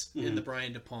Lopez in the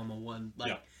Brian De Palma one,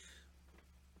 like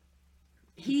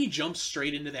he jumps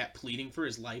straight into that pleading for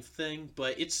his life thing,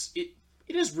 but it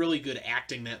is really good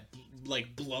acting, that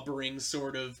like blubbering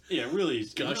sort of really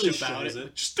gush really about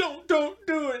it. Just don't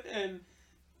do it, and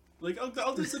like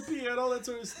I'll disappear and all that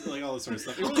sort of stuff, like all that sort of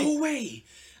stuff. I'll go away.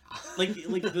 Like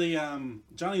the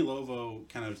Johnny Lovo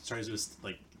kind of tries to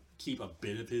like keep a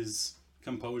bit of his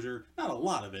composure, not a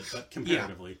lot of it, but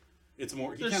comparatively, it's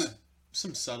more. He kind of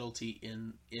some subtlety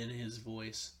in his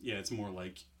voice. Yeah, it's more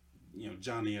like,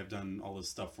 Johnny, I've done all this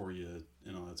stuff for you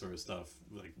and all that sort of stuff.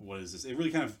 Like, what is this? It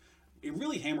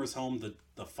really hammers home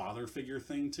the father figure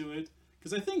thing to it,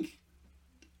 because I think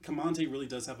Comante really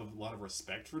does have a lot of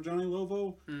respect for Johnny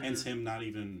Lovo, hence him not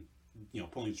even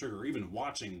pulling the trigger or even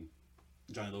watching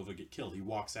Johnny Lovo get killed. He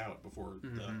walks out before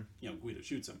Guido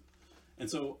shoots him. And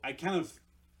so I kind of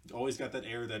always got that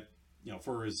air that,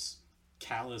 for as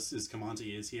callous as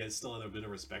Comante is, he still had a bit of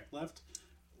respect left.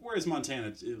 Whereas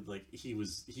Montana,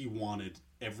 he wanted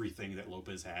everything that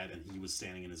Lopez had, and he was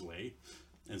standing in his way.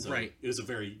 And so it was a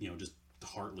very, just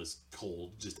heartless,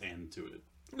 cold, just end to it.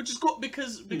 Which is cool,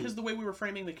 because the way we were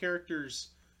framing the characters,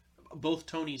 both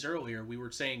Tonys earlier, we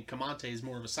were saying Comante is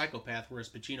more of a psychopath, whereas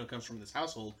Pacino comes from this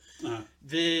household.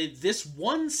 This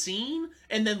one scene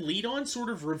and then lead on sort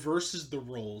of reverses the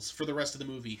roles for the rest of the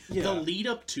movie. Yeah. The lead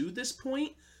up to this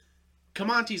point,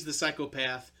 Comante's the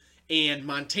psychopath, and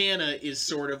Montana is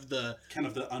sort of the kind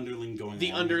of the underling going.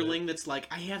 The underling that's like,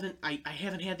 I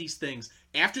haven't had these things.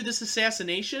 After this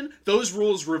assassination, those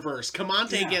roles reverse.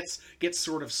 Comante gets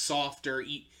sort of softer.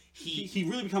 He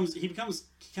really becomes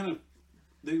kind of.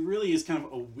 There really is kind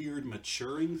of a weird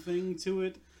maturing thing to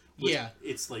it.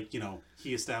 It's like,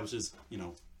 he establishes,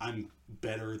 I'm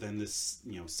better than this,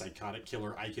 psychotic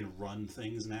killer. I can run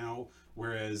things now.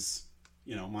 Whereas,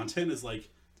 Montana's like,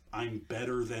 I'm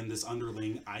better than this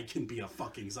underling. I can be a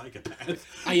fucking psychopath.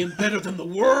 I am better than the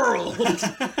world.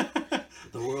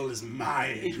 The world is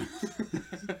mine.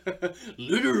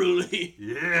 Literally.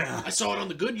 Yeah. I saw it on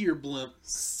the Goodyear blimp.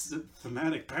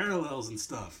 Thematic parallels and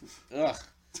stuff. Ugh.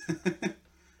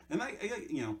 And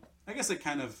I guess it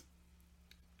kind of,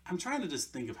 I'm trying to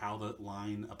just think of how the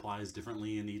line applies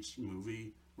differently in each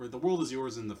movie. Where the world is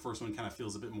yours in the first one kind of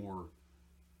feels a bit more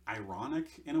ironic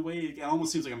in a way. It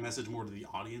almost seems like a message more to the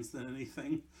audience than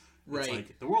anything. Right. It's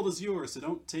like, the world is yours, so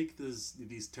don't take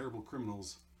these terrible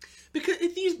criminals. Because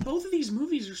both of these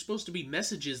movies are supposed to be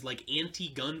messages like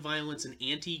anti-gun violence and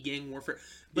anti-gang warfare.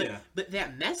 But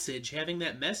that message, having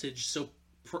that message so...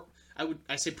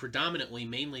 I say predominantly,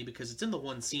 mainly because it's in the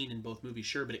one scene in both movies,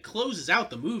 sure, but it closes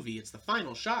out the movie. It's the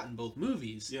final shot in both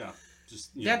movies. Yeah.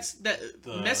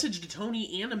 The message to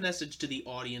Tony and a message to the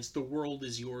audience, the world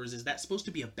is yours. Is that supposed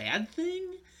to be a bad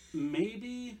thing?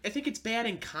 Maybe. I think it's bad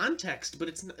in context,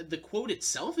 but the quote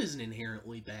itself isn't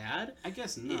inherently bad. I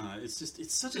guess not. It's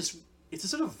a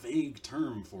sort of vague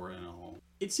term for it and all.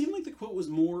 It seemed like the quote was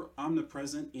more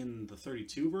omnipresent in the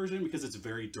 32 version because it's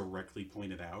very directly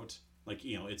pointed out. Like,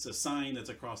 it's a sign that's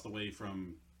across the way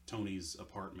from Tony's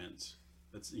apartment.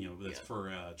 That's for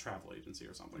a travel agency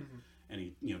or something. Mm-hmm. And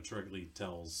he, directly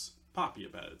tells Poppy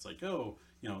about it. It's like, oh,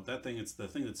 that thing, it's the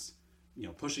thing that's,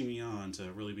 pushing me on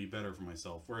to really be better for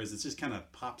myself. Whereas it just kind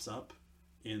of pops up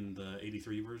in the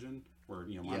 83 version. where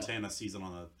Montana sees it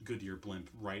on a Goodyear blimp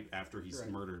right after he's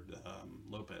murdered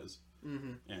Lopez,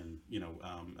 and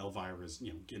Elvira's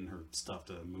getting her stuff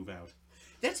to move out.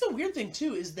 That's the weird thing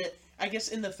too, is that I guess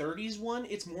in the 30s one,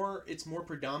 it's more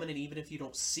predominant even if you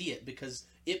don't see it, because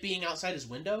it being outside his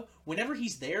window, whenever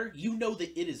he's there, you know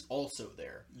that it is also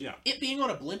there. Yeah. It being on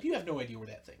a blimp, you have no idea where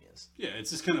that thing is. Yeah, it's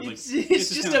just kind of like...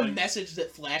 It's just a message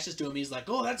that flashes to him. He's like,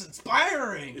 oh, that's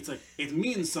inspiring! It's like, it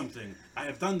means something. I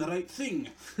have done the right thing.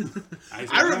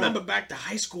 I remember back to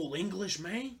high school English,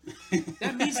 man.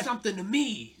 That means something to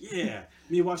me. Yeah.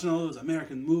 Me watching all those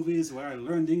American movies where I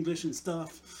learned English and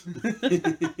stuff.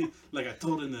 Like I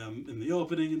told in the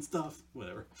opening and stuff.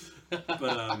 Whatever.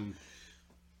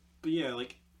 But yeah,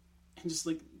 like, and just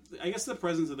like, I guess the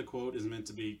presence of the quote is meant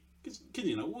to be, cause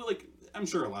like, I'm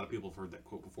sure a lot of people have heard that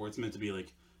quote before. It's meant to be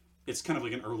like, it's kind of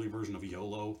like an early version of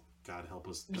YOLO. God help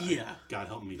us. God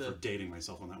help me for dating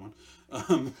myself on that one.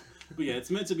 But yeah, it's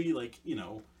meant to be like,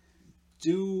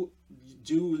 do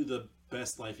the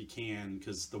best life you can,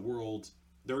 because the world,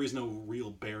 there is no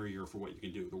real barrier for what you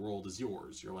can do. The world is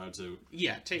yours. You're allowed to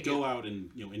go out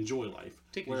and enjoy life.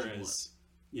 Whereas,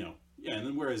 and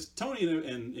then whereas Tony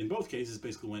in both cases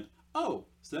basically went, oh,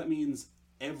 so that means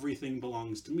everything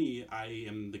belongs to me. I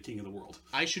am the king of the world.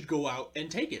 I should go out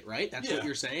and take it, right? That's what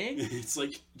you're saying? It's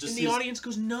like just and the audience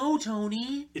goes, no,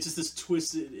 Tony. It's just this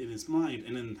twist in his mind,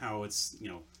 and then how it's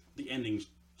the ending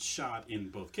shot in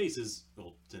both cases.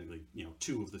 Well, technically,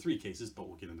 2 of the 3 cases, but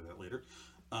we'll get into that later.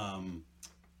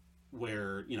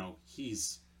 Where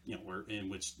he's where in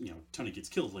which Tony gets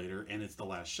killed later, and it's the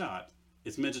last shot.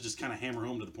 It's meant to just kind of hammer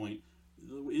home to the point: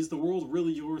 is the world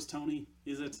really yours, Tony?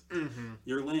 Is it? Mm-hmm.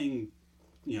 You're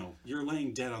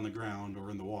laying dead on the ground or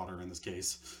in the water in this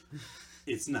case.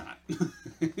 It's not.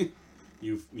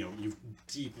 You've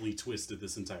deeply twisted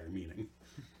this entire meaning.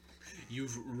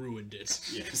 You've ruined it.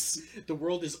 Yes. The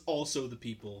world is also the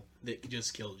people that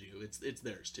just killed you. It's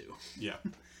theirs too. Yeah.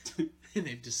 And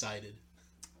they've decided.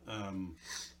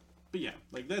 But yeah,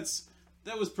 like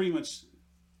that was pretty much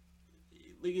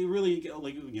like it really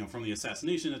from the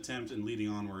assassination attempt and leading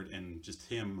onward, and just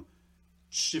him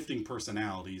shifting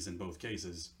personalities in both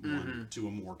cases, one to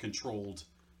a more controlled,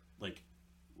 a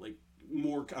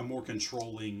more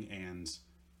controlling and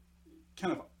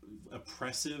kind of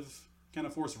oppressive kind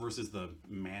of force versus the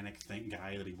manic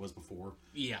guy that he was before.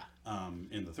 Yeah.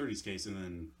 In the 30s case, and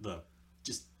then the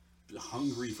just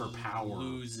hungry for power.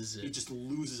 Loses it. He just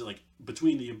loses it, like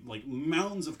between the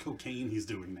mountains of cocaine he's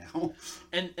doing now.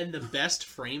 And the best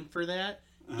frame for that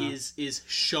is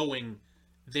showing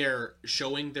their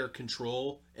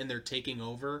control and their taking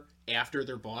over after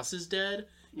their boss is dead.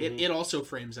 It also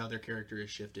frames how their character is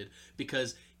shifted,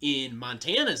 because in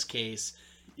Montana's case,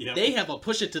 they have a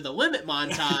push it to the limit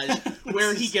montage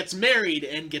where he gets married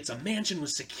and gets a mansion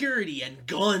with security and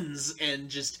guns and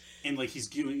just... And he's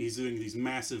doing these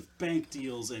massive bank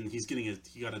deals, and he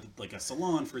got a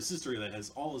salon for his sister that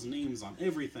has all his names on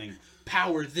everything.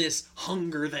 Power this,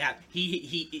 hunger that.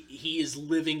 He is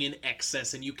living in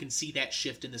excess, and you can see that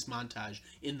shift in this montage.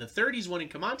 In the 30s one, in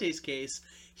Camante's case,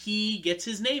 he gets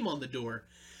his name on the door.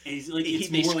 And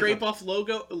they scrape off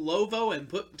Lovo and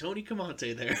put Tony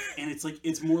Camante there. And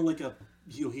it's more like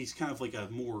he's kind of like a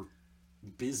more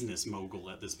business mogul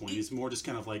at this point. He's more just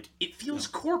kind of like... It feels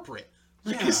corporate.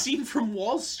 Like a scene from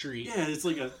Wall Street. Yeah, it's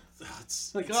like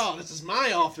this is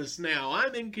my office now.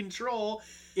 I'm in control.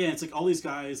 Yeah, it's like all these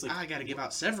guys. I gotta give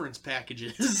out severance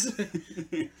packages.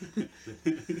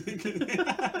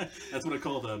 That's what I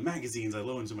call the magazines I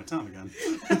loan to my Tommy gun.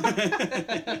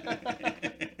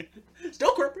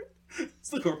 Still corporate.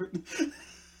 Still corporate.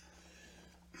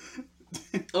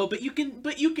 Oh, but you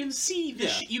can see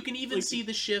you can even see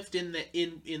the shift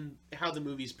in how the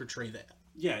movies portray that.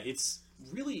 Yeah, it's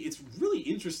really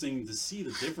interesting to see the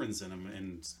difference in him,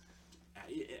 and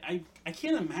I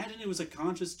can't imagine it was a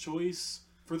conscious choice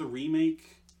for the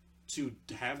remake to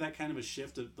have that kind of a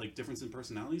shift of difference in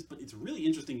personalities, but it's really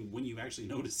interesting when you actually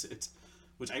notice it,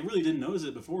 which I really didn't notice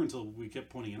it before until we kept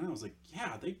pointing it out. I was like,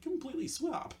 yeah, they completely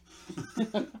swap.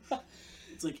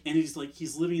 It's and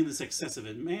he's living in this excessive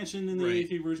mansion in the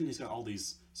 80 version. He's got all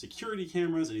these security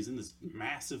cameras, and he's in this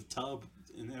massive tub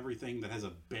and everything that has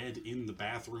a bed in the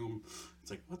bathroom. It's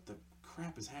like, what the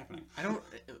crap is happening?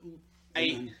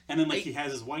 And then he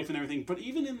has his wife and everything, but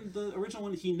even in the original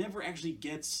one, he never actually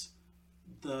gets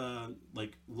the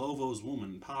Lovo's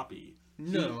woman, Poppy.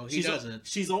 No, he doesn't.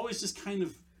 She's always just kind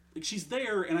of she's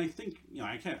there, and I think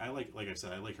I like I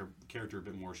said, I like her character a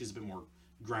bit more. She's a bit more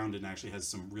grounded and actually has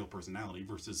some real personality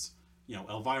versus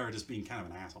Elvira just being kind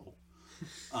of an asshole.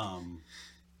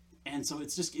 And so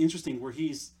it's just interesting where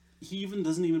he even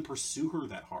doesn't even pursue her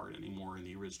that hard anymore in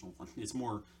the original one. It's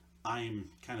more, I'm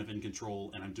kind of in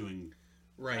control and I'm doing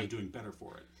better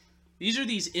for it. These are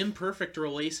these imperfect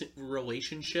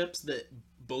relationships that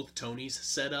both Tonys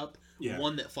set up. Yeah.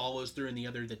 One that follows through and the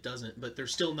other that doesn't, but they're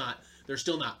still not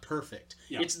perfect.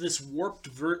 Yeah. It's this warped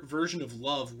version of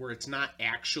love where it's not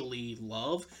actually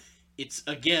love. It's,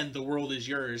 again, the world is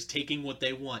yours, taking what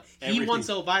they want. Everything. He wants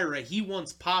Elvira, he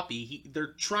wants Poppy.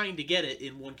 They're trying to get it.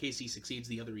 In one case he succeeds,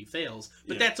 the other he fails.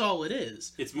 But that's all it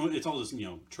is. It's all just,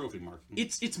 trophy marking.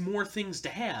 It's more things to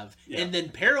have. Yeah. And then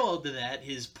parallel to that,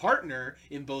 his partner,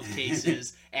 in both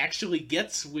cases, actually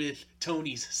gets with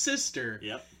Tony's sister.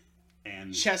 Yep.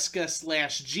 And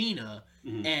Cheska/Gina.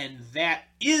 Mm-hmm. And that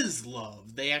is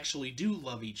love. They actually do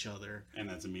love each other. And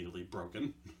that's immediately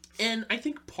broken. And I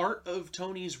think part of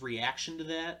Tony's reaction to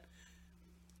that,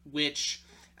 which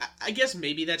I guess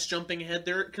maybe that's jumping ahead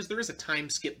there, because there is a time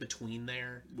skip between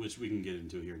there. Which we can get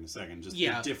into here in a second. Just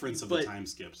the difference of the time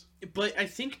skips. But I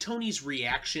think Tony's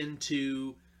reaction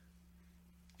to,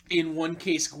 in one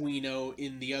case Guino,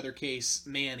 in the other case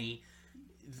Manny,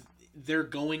 they're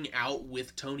going out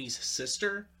with Tony's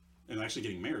sister. And actually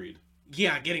getting married.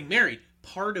 Yeah, getting married.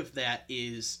 Part of that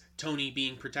is Tony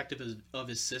being protective of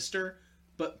his sister.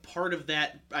 But part of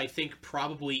that, I think,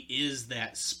 probably is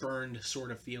that spurned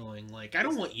sort of feeling. Like, I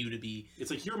don't want you to be...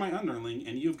 It's like, you're my underling,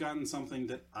 and you've gotten something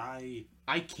that I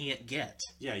can't get.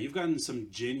 Yeah, you've gotten some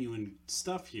genuine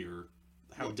stuff here.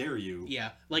 How dare you?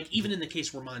 Yeah, like, even in the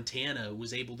case where Montana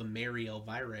was able to marry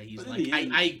Elvira, he's like,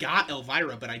 I got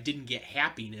Elvira, but I didn't get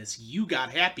happiness. You got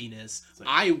happiness. Like,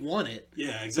 I want it.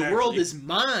 Yeah, exactly. The world is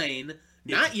mine,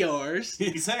 not yours.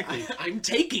 Exactly. I'm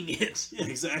taking it. Yeah,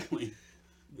 exactly.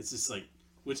 It's just like...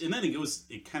 and then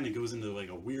it kind of goes into like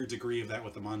a weird degree of that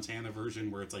with the Montana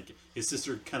version, where it's like his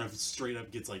sister kind of straight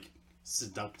up gets like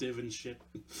seductive and shit.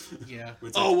 Yeah.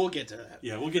 We'll get to that.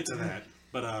 Yeah, we'll get to that.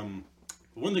 But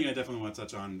one thing I definitely want to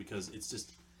touch on, because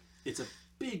it's a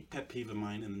big pet peeve of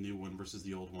mine in the new one versus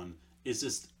the old one, is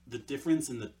just the difference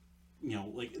in the,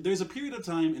 like there's a period of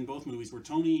time in both movies where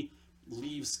Tony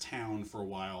leaves town for a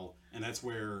while, and that's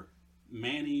where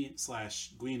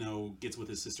Manny/Guino gets with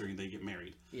his sister and they get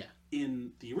married. Yeah.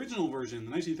 In the original version,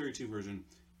 the 1932 version,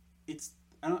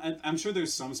 I'm sure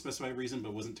there's some specified reason, but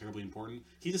it wasn't terribly important.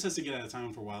 He just has to get out of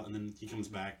town for a while, and then he comes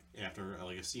back after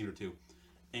like a scene or two,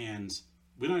 and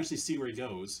we don't actually see where he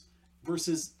goes.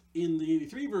 Versus in the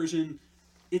 83 version,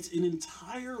 it's an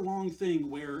entire long thing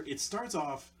where it starts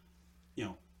off,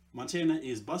 Montana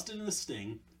is busted in a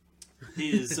sting.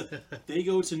 They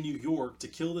go to New York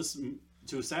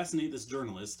to assassinate this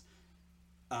journalist.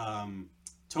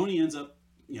 Tony ends up,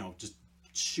 just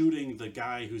shooting the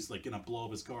guy who's like gonna blow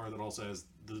up his car that also has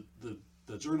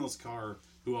the journalist's car,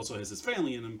 who also has his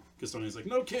family in him, because Tony's like,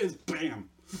 no kids, bam.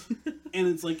 And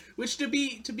it's like, which to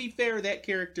be fair, that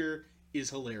character is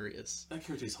hilarious. That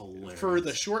character is hilarious. For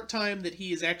the short time that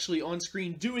he is actually on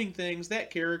screen doing things, that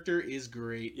character is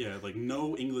great. Yeah, like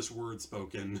no English word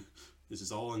spoken. This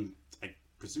is all in, I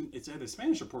presume it's either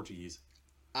Spanish or Portuguese.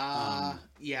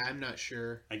 Yeah, I'm not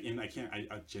sure. I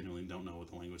genuinely don't know what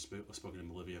the language was spoken in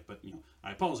Bolivia, but,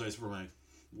 I apologize for my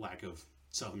lack of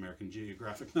South American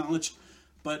geographic knowledge.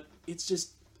 But it's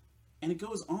just, and it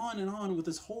goes on and on with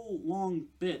this whole long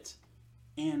bit,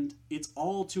 and it's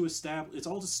all to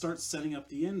start setting up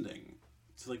the ending.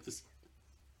 It's like this,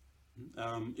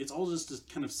 it's all just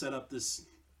to kind of set up this,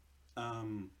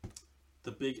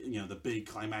 the big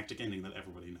climactic ending that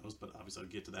everybody knows, but obviously I'll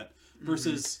get to that.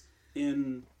 Versus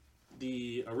in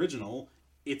the original,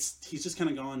 he's just kind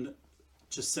of gone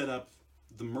to set up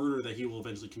the murder that he will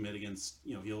eventually commit against,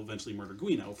 he'll eventually murder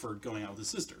Guino for going out with his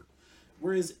sister.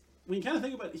 Whereas when you kind of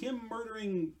think about him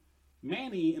murdering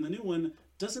Manny in the new one,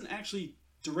 doesn't actually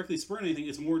directly spur anything.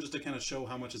 It's more just to kind of show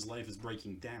how much his life is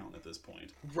breaking down at this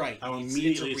point. Right. How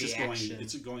immediately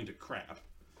it's going to crap.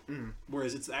 Mm.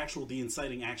 Whereas it's the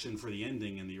inciting action for the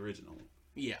ending in the original.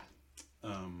 Yeah.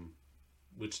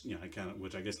 Which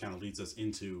I guess kind of leads us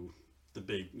into the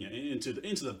big into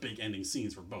the big ending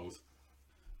scenes for both.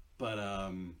 But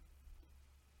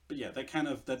yeah,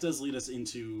 that does lead us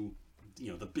into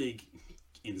the big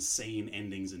insane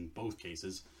endings in both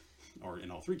cases, or in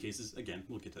all three cases. Again,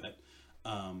 we'll get to that.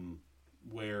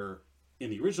 Where in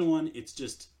the original one, it's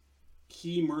just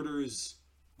he murders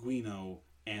Guino,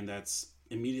 and that's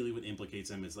immediately what implicates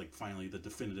him. Is like finally the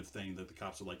definitive thing that the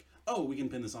cops are like, oh, we can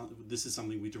pin this on. This is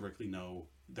something we directly know.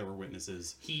 There were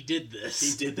witnesses. He did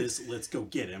this. Let's go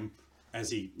get him.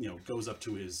 As he goes up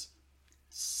to his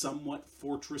somewhat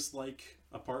fortress-like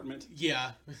apartment.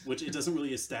 Yeah. Which it doesn't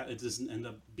really it doesn't end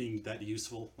up being that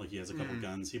useful. Like, he has a couple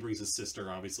guns. He brings his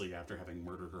sister, obviously, after having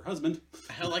murdered her husband.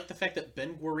 I like the fact that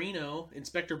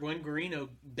Inspector Ben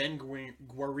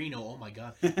Guarino, oh my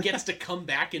god, gets to come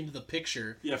back into the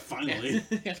picture. Yeah, finally.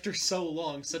 After so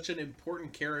long. Such an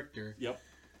important character. Yep.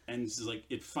 And it's like,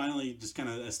 it finally just kind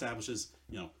of establishes,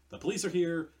 the police are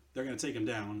here, they're going to take him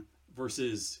down,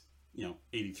 versus,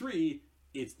 83,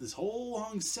 it's this whole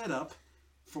long setup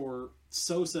for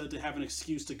Sosa to have an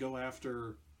excuse to go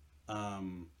after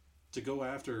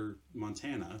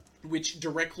Montana, which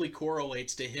directly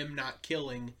correlates to him not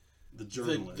killing the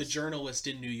journalist. The journalist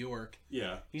in New York.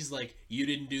 Yeah. He's like, you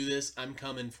didn't do this, I'm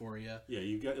coming for you. Yeah,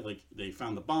 you got, they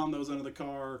found the bomb that was under the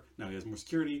car, now he has more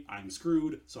security, I'm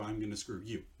screwed, so I'm gonna screw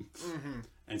you.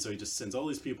 And so he just sends all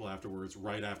these people afterwards,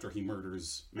 right after he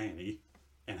murders Manny,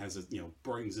 and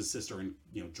brings his sister and,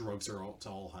 drugs her to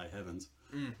all high heavens.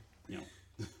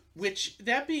 Which,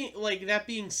 that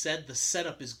being said, the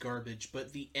setup is garbage,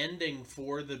 but the ending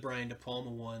for the Brian De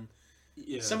Palma one,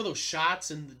 some of those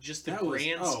shots and just the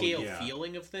grand scale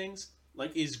feeling of things,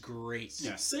 is great.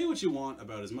 Yeah, say what you want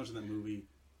about as much of that movie,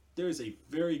 there's a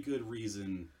very good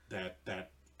reason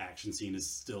that action scene is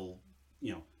still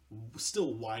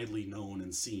widely known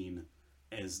and seen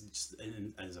as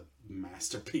a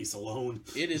masterpiece alone.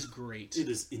 It is great. It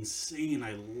is insane.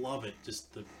 I love it.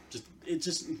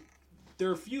 There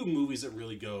are a few movies that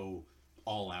really go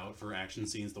all out for action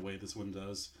scenes the way this one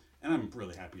does, and I'm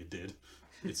really happy it did.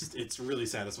 It's really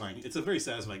satisfying. It's a very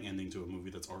satisfying ending to a movie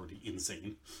that's already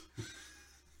insane.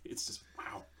 It's just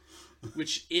wow.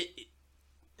 Which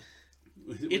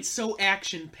it's so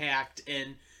action packed,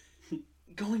 and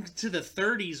going to the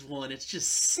 30s one, it's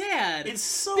just sad. It's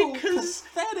so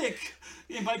pathetic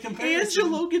by comparison.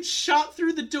 Angelo gets shot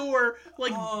through the door,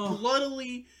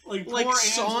 bloodily,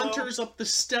 saunters up the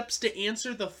steps to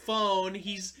answer the phone.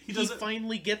 He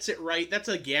finally gets it right. That's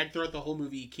a gag throughout the whole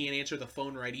movie. He can't answer the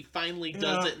phone right. He finally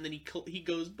does it, and then he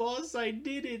goes, "Boss, I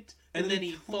did it," and then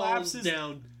he falls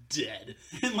down dead.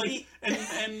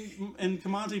 And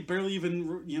Camonte barely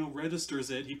even registers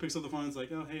it. He picks up the phone and is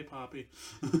like, "Oh, hey, Poppy."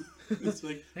 It's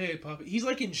like, "Hey, Poppy." He's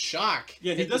in shock.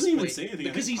 Yeah, he doesn't even say anything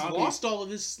because he's lost all of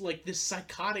his this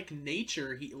psychotic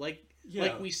nature. He like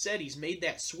we said, he's made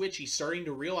that switch. He's starting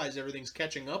to realize everything's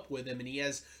catching up with him, and he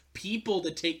has people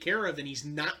to take care of, and he's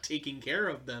not taking care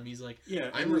of them. He's like,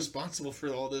 I'm responsible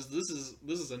for all this. This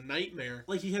is a nightmare.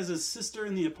 He has his sister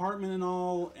in the apartment and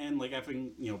all, and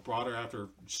having brought her after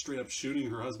straight up shooting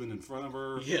her husband in front of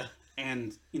her. Yeah.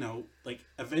 And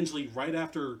eventually, right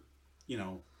after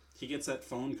he gets that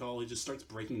phone call, he just starts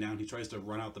breaking down. He tries to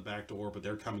run out the back door, but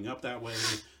they're coming up that way.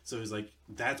 So he's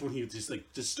that's when he just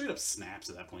straight up snaps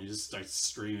at that point. He just starts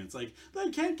screaming. It's like, I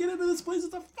can't get into this place.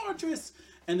 It's a fortress.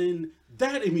 And then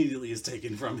that immediately is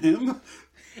taken from him.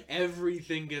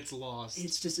 Everything gets lost.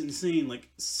 It's just insane.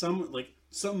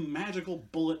 Some magical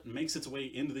bullet makes its way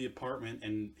into the apartment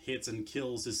and hits and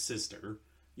kills his sister.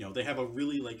 They have a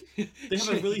really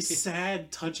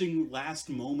sad, touching last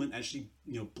moment as she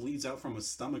bleeds out from a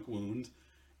stomach wound,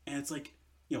 and it's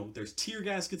there's tear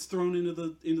gas gets thrown into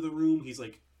the room. He's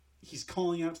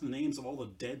calling out to the names of all the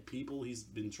dead people he's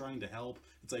been trying to help.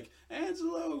 It's like,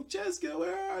 Angelo, Jessica,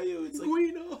 where are you? It's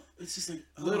Guino. It's just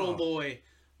little boy.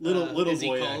 Little boy.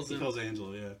 He calls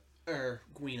Angelo, yeah. Or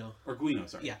Guino.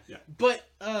 Sorry. Yeah. But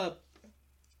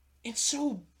it's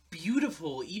so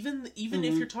beautiful, even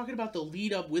if you're talking about the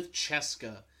lead up with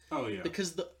Cheska. Oh yeah.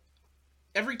 Because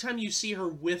every time you see her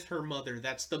with her mother,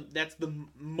 that's the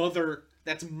mother.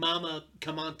 That's Mama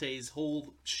Camonte's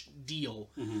whole deal.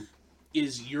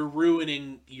 Is you're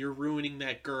ruining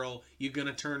that girl. You're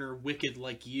gonna turn her wicked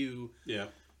like you. Yeah.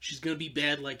 She's gonna be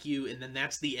bad like you, and then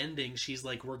that's the ending. She's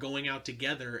like, we're going out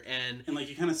together, and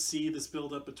you kind of see this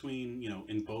build up between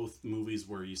in both movies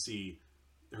where you see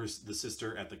the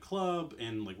sister at the club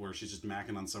and where she's just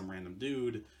macking on some random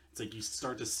dude. It's you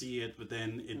start to see it, but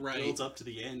then it builds up to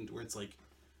the end where it's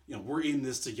we're in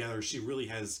this together. She really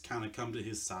has kind of come to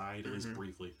his side, at least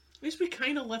briefly. At least we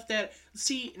kind of left that.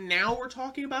 See, now we're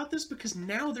talking about this because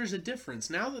now there's a difference.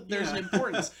 Now that there's an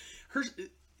importance.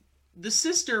 The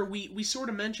sister, we sort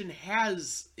of mentioned,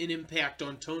 has an impact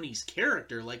on Tony's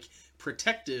character,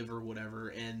 protective or whatever,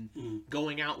 and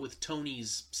going out with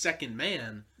Tony's second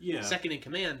man, second in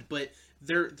command. But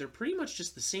they're pretty much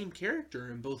just the same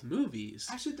character in both movies.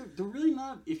 Actually, they're really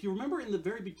not. If you remember in the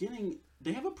very beginning,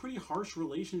 they have a pretty harsh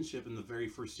relationship in the very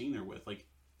first scene they're with.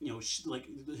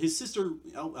 His sister,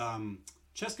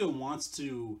 Cheska, wants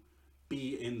to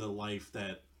be in the life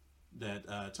that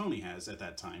Tony has at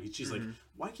that time. She's like,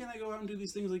 why can't I go out and do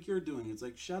these things like you're doing? It's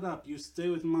shut up, you stay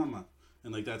with Mama.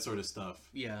 and like that sort of stuff.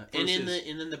 Yeah, versus,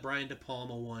 and then the Brian De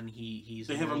Palma one, he's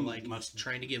they more have a like much,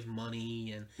 trying to give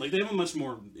money and like they have a much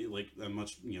more like a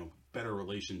much better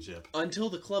relationship until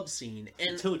the club scene.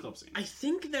 I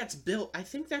think that's built. I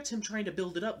think that's him trying to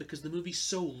build it up because the movie's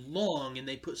so long and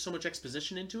they put so much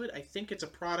exposition into it. I think it's a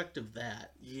product of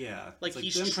that. Yeah, like it's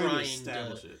he's them trying to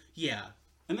establish it. Yeah,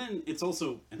 and then it's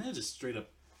just straight up.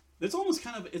 It's almost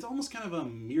kind of a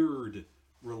mirrored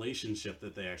relationship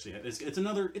that they actually have. It's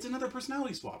another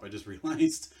personality swap. I just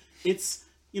realized it's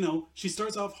she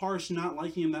starts off harsh, not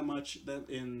liking him that much. That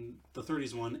in the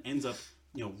 30s one ends up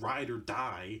ride or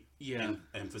die. Yeah, and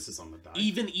emphasis on the die.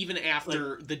 Even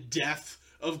after the death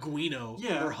of Guino,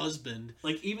 her husband,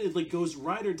 even goes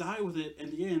ride or die with it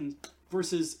at the end.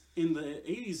 Versus in the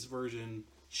 80s version,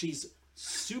 she's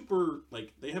super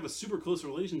they have a super close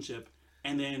relationship.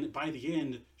 And then by the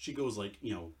end, she goes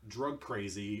drug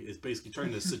crazy, is basically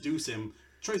trying to seduce him,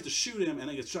 tries to shoot him, and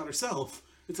then gets shot herself.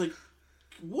 It's like,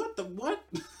 what?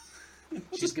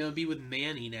 She's gonna be with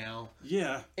Manny now.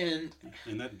 Yeah. And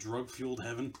in that drug-fueled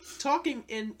heaven. Talking,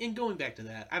 and going back to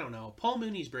that, I don't know, Paul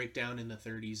Mooney's breakdown in the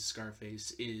 30s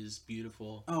Scarface is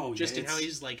beautiful. Oh, just in how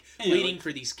he's waiting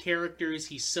for these characters.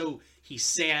 He's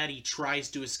sad, he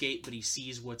tries to escape, but he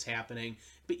sees what's happening.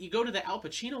 But you go to the Al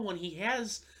Pacino one, he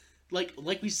has...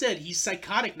 Like we said, he's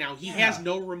psychotic now. He has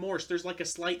no remorse. There's a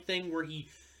slight thing where he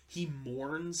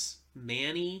mourns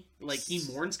Manny. He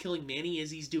mourns killing Manny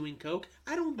as he's doing coke.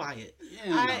 I don't buy it.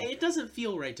 Yeah, it doesn't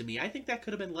feel right to me. I think that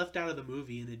could have been left out of the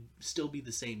movie and it'd still be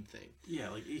the same thing. Yeah,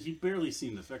 he barely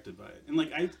seemed affected by it. And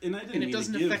I didn't mean to give... And it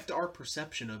doesn't affect our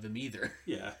perception of him either.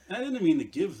 Yeah. And I didn't mean to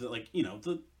give the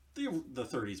the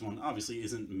 30s one obviously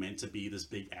isn't meant to be this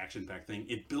big action-packed thing.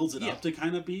 It builds it up to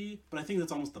kind of be, but I think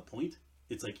that's almost the point.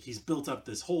 It's he's built up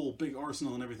this whole big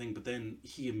arsenal and everything, but then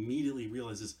he immediately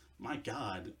realizes, my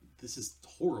God, this is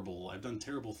horrible. I've done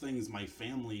terrible things. My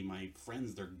family, my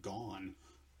friends, they're gone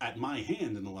at my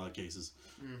hand in a lot of cases.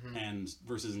 Mm-hmm. And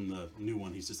versus in the new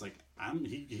one, he's just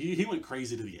he went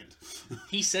crazy to the end.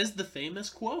 He says the famous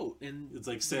quote, and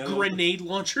it's say grenade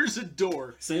launchers a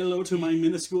door. Say hello to my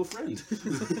minuscule friend.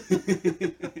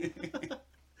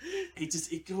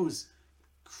 It goes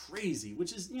crazy,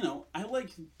 which is, I like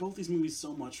both these movies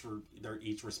so much for their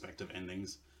each respective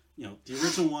endings. The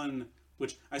original one,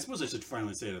 which I suppose I should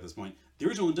finally say it at this point, the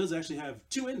original one does actually have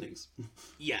two endings.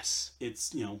 Yes.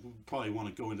 It's, we probably want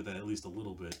to go into that at least a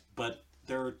little bit, but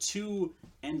there are two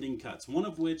ending cuts, one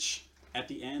of which at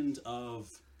the end of,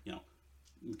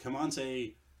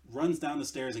 Camante runs down the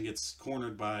stairs and gets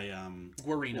cornered by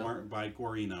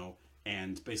Guarino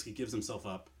and basically gives himself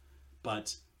up,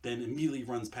 but then immediately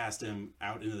runs past him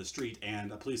out into the street,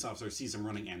 and a police officer sees him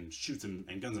running and shoots him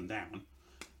and guns him down.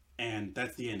 And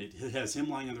that's the end. It has him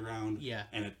lying on the ground,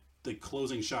 and the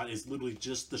closing shot is literally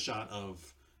just the shot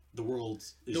of the world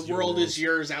is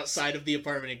yours outside of the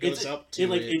apartment. It goes up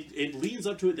to it. It leads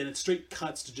up to it, then it straight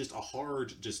cuts to just a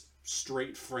hard, just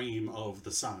straight frame of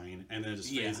the sign, and then it just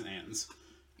fades and ends.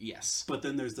 Yes. But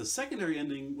then there's the secondary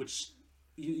ending, which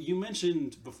you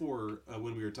mentioned before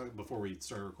when we were talking before we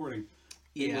started recording.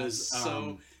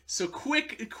 So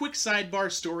quick sidebar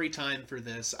story time for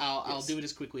this. I'll do it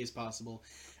as quickly as possible.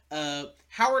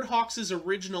 Howard Hawks'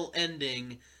 original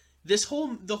ending,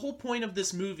 the whole point of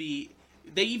this movie,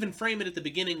 they even frame it at the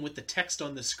beginning with the text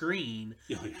on the screen.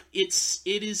 Oh, yeah.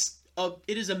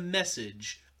 It is a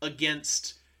message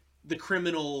against the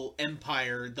criminal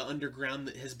empire, the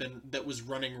underground that was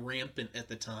running rampant at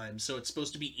the time. So it's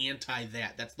supposed to be anti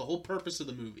that. That's the whole purpose of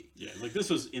the movie. Yeah, this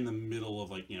was in the middle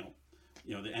of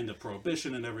the end of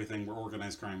Prohibition and everything, where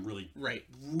organized crime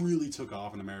really took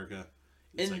off in America.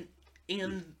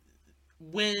 And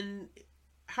when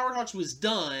Howard Hawks was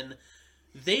done,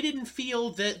 they didn't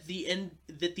feel that the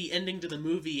ending to the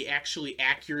movie actually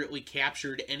accurately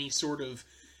captured any sort of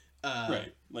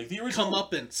the original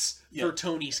comeuppance for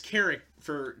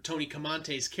Tony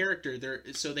Camante's character.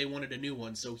 So they wanted a new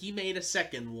one. So he made a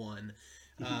second one.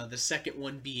 The second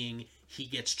one being he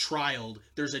gets trialed.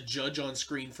 There's a judge on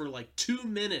screen for 2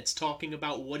 minutes talking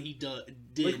about what he did.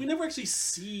 We never actually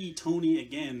see Tony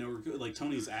again, or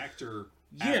Tony's actor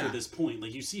after this point.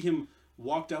 You see him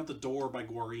walked out the door by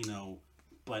Guarino,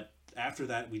 but after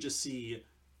that we just see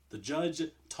the judge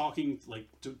talking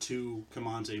to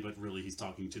Camante, but really he's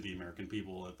talking to the American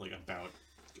people about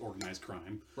organized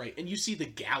crime. Right, and you see the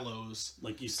gallows.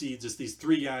 You see just these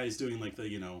three guys doing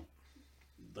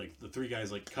the three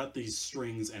guys cut these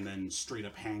strings and then straight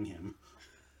up hang him.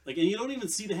 And you don't even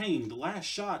see the hanging. The last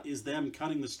shot is them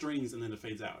cutting the strings and then it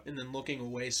fades out. And then looking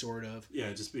away, sort of.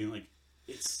 Yeah, just being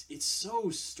it's so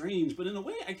strange, but in a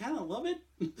way I kind of love it.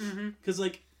 Because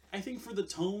I think for the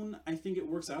tone, I think it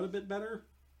works out a bit better.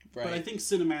 Right. But I think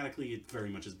cinematically it very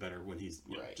much is better when he's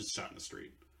just shot in the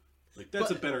street. Like,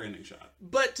 that's a better ending shot.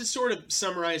 But to sort of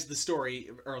summarize the story,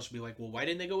 or else you'll be like, well, why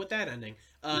didn't they go with that ending?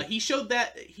 He showed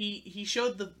that he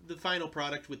showed the final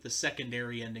product with the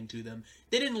secondary ending to them.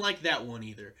 They didn't like that one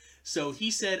either. So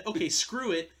he said, okay,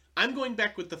 screw it. I'm going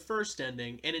back with the first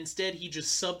ending, and instead he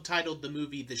just subtitled the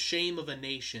movie "The Shame of a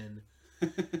Nation"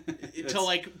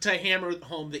 to hammer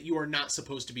home that you are not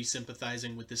supposed to be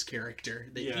sympathizing with this character.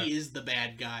 That he is the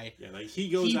bad guy. Yeah, like he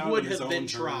goes out on his own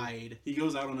terms. He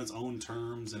goes out on his own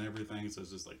terms and everything. So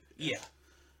it's just like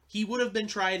he would have been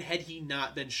tried had he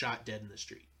not been shot dead in the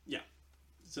street. Yeah.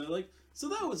 So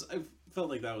that was, I felt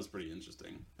like that was pretty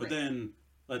interesting. But then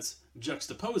let's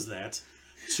juxtapose that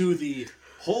to the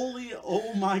holy,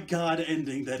 oh my god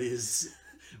ending that is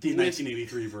the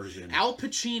 1983 version. Al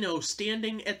Pacino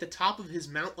standing at the top of his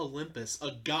Mount Olympus,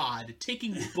 a god,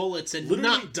 taking bullets and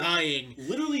not dying.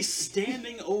 Literally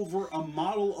standing over a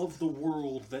model of the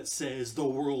world that says, "The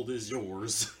world is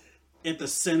yours," at the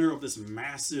center of this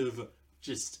massive,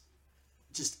 just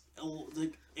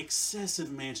like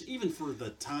excessive mansion. Even for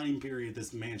the time period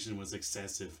this mansion was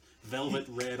excessive. Velvet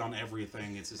red on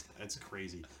everything. It's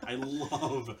crazy. I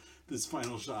love this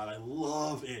final shot. I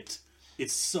love it.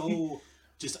 It's so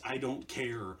just, I don't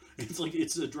care. It's like,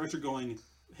 it's a director going,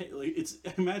 hey, like, it's,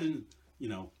 imagine,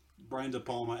 Brian De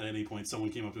Palma at any point, someone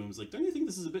came up to him and was like, don't you think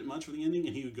this is a bit much for the ending?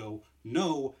 And he would go,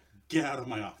 no, get out of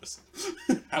my office.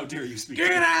 How dare you speak?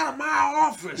 Get out of my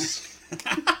office!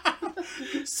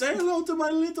 Say hello to my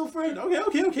little friend.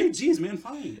 Okay. Jeez, man,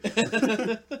 fine.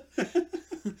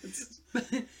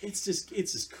 It's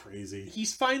just crazy.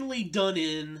 He's finally done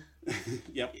in.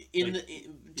 Yep.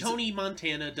 Tony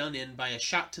Montana done in by a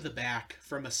shot to the back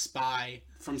from a spy.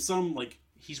 From some,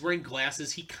 he's wearing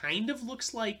glasses. He kind of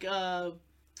looks like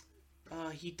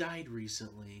he died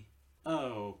recently.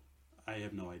 Oh, I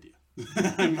have no idea.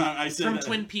 From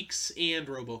Twin Peaks and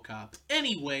RoboCop.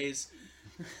 Anyways,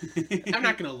 I'm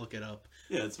not gonna look it up.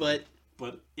 Yeah,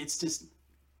 but it's just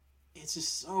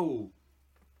so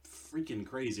freaking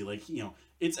crazy.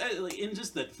 It's in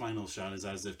just that final shot is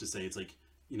as if to say, it's like,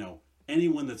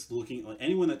 anyone that's looking,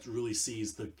 anyone that really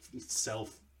sees the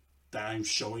self that I'm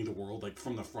showing the world,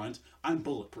 from the front, I'm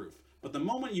bulletproof. But the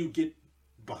moment you get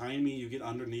behind me, you get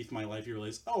underneath my life, you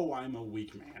realize, oh, I'm a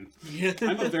weak man.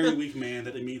 I'm a very weak man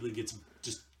that immediately gets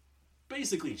just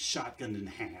basically shotgunned in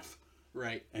half.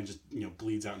 Right. And just,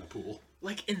 bleeds out in a pool.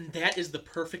 And that is the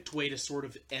perfect way to sort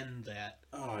of end that.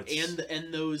 Oh,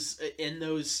 and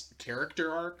those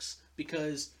character arcs,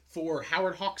 because for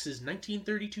Howard Hawks'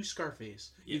 1932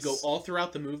 Scarface, you go all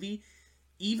throughout the movie,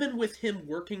 even with him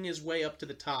working his way up to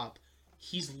the top,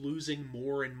 he's losing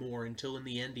more and more until in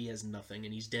the end he has nothing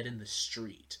and he's dead in the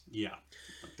street. Yeah.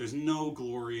 There's no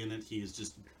glory in it. He is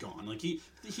just gone. He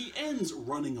ends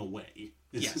running away.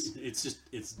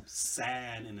 It's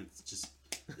sad, and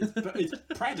it's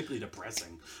practically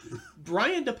depressing.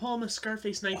 Brian De Palma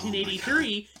Scarface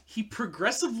 1983, he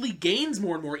progressively gains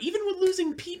more and more. Even with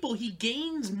losing people, he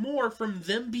gains more from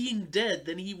them being dead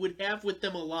than he would have with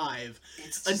them alive.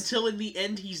 Until in the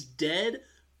end he's dead,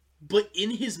 but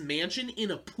in his mansion,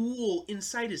 in a pool,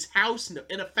 inside his house,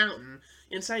 in a fountain,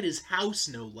 inside his house,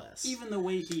 no less. Even the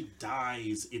way he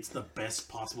dies, it's the best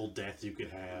possible death you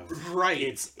could have.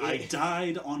 Right. I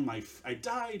died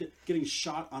getting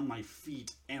shot on my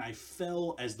feet, and I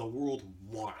fell as the world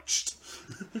watched.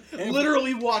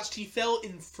 Literally watched. He fell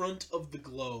in front of the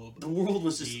globe. The world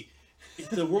was just...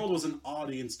 the world was an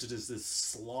audience to just this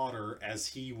slaughter as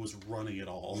he was running it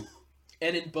all.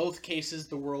 And in both cases,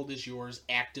 the world is yours,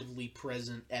 actively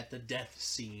present at the death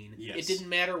scene. Yes. It didn't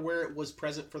matter where it was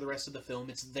present for the rest of the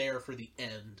film. It's there for the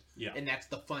end. Yeah. And that's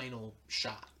the final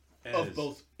shot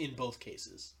in both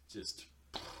cases.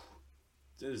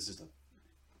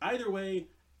 Either way,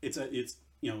 it's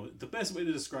the best way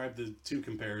to describe the two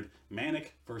compared: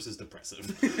 manic versus depressive.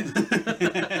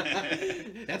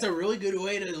 That's a really good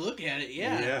way to look at it.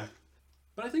 Yeah. Yeah.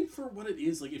 But I think for what it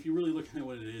is, if you really look at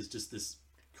what it is, just this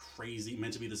crazy,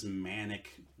 meant to be this manic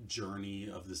journey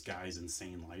of this guy's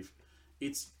insane life.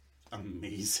 It's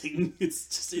amazing.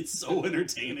 It's so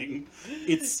entertaining.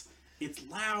 It's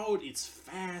loud. It's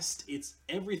fast. It's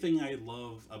everything I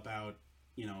love about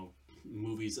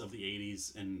movies of the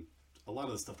 80s, and a lot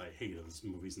of the stuff I hate of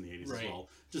movies in the 80s as well.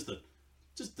 Just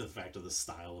the fact of the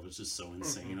style of it's just so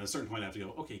insane. Mm-hmm. At a certain point, I have to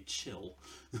go, okay, chill.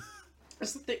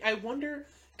 That's the thing. I wonder,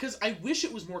 because I wish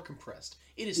it was more compressed.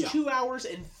 It is 2 hours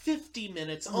and 50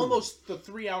 minutes, almost the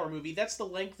 3-hour movie. That's the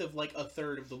length of a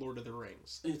third of The Lord of the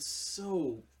Rings. It's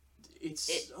so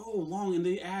long, and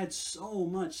they add so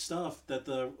much stuff that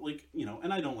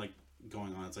and I don't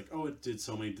going on. It's like, oh, it did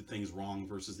so many things wrong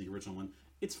versus the original one.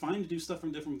 It's fine to do stuff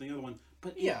from different from the other one,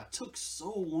 but it took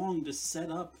so long to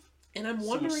set up. And I'm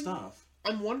wondering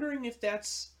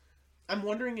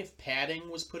if padding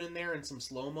was put in there and some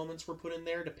slow moments were put in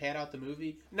there to pad out the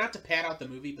movie. Not to pad out the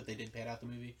movie, but they did pad out the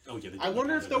movie. Oh yeah, they did. I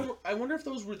wonder if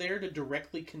those were there to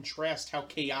directly contrast how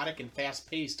chaotic and fast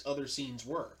paced other scenes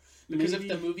were. Because if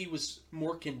the movie was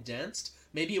more condensed,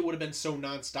 maybe it would have been so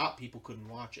nonstop people couldn't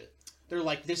watch it. They're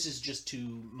like, this is just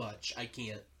too much. I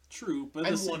can't. True, but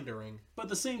I'm wondering. But at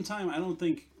the same time, I don't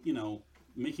think,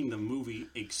 making the movie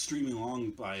extremely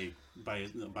long by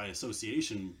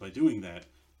association by doing that,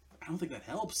 I don't think that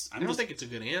helps. I don't think it's a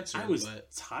good answer. I was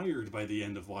tired by the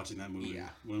end of watching that movie. Yeah.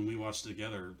 When we watched it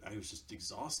together, I was just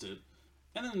exhausted.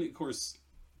 And then, of course,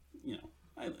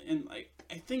 I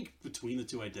think between the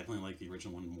two, I definitely like the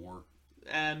original one more.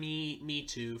 Me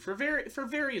too. For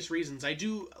various reasons, I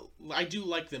do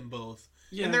like them both.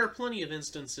 Yeah. And there are plenty of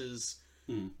instances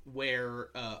where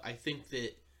I think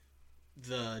that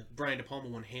the Brian De Palma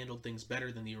one handled things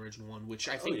better than the original one, which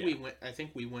I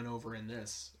think we went over in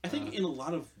this. I think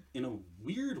in a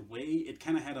weird way, it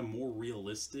kind of had a more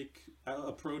realistic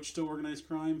approach to organized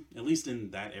crime, at least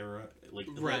in that era, like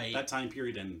that time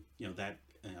period, and that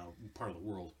part of the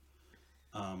world.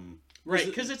 Right,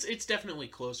 because it's definitely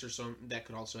closer, so that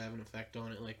could also have an effect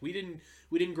on it. Like we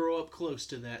didn't grow up close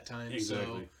to that time,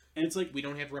 exactly. So and it's like we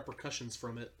don't have repercussions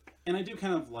from it. And I do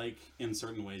kind of like, in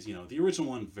certain ways, the original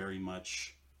one very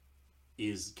much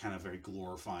is kind of very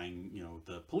glorifying,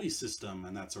 the police system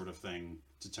and that sort of thing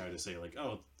to try to say like,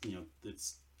 oh,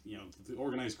 it's, the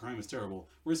organized crime is terrible.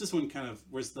 Whereas this one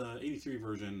whereas the 83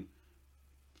 version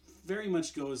very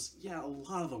much goes, yeah, a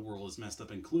lot of the world is messed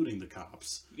up, including the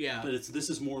cops. Yeah. But this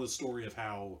is more the story of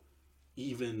how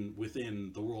even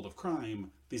within the world of crime,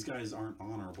 these guys aren't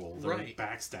honorable. They're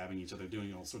backstabbing each other,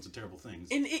 doing all sorts of terrible things.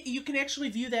 And you can actually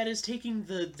view that as taking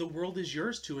the world is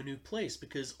yours to a new place,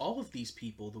 because all of these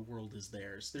people, the world is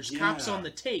theirs. There's cops on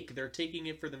the take. They're taking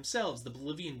it for themselves. The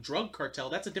Bolivian drug cartel,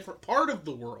 that's a different part of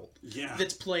the world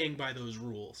that's playing by those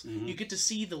rules. Mm-hmm. You get to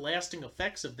see the lasting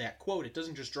effects of that quote. It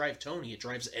doesn't just drive Tony, it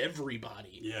drives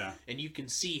everybody. Yeah. And you can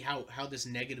see how this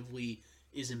negatively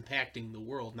is impacting the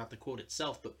world, not the quote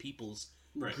itself, but people's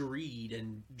greed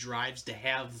and drives to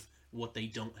have what they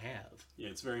don't have. Yeah,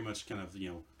 it's very much kind of,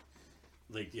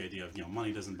 like the idea of,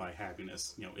 money doesn't buy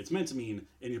happiness. It's meant to mean,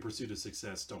 in your pursuit of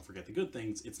success, don't forget the good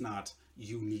things. It's not,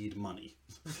 you need money.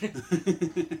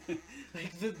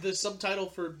 Like the subtitle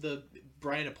for the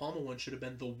Brian De Palma one should have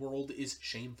been, "The world is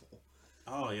shameful."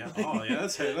 Oh yeah,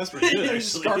 that's pretty good, actually.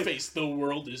 Scarface, "The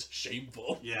world is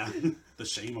shameful." Yeah, the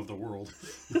shame of the world.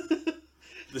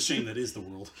 The shame that is the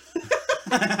world.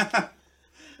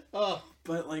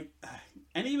 But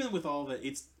and even with all that,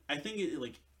 I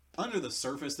think under the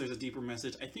surface there's a deeper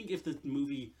message. I think if the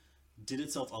movie did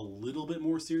itself a little bit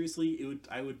more seriously,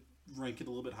 I would rank it a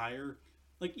little bit higher.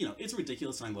 It's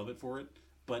ridiculous and I love it for it,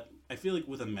 but I feel like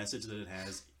with a message that it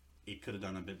has, it could have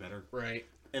done a bit better. Right.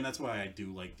 And that's why I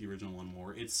do like the original one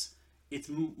more. It's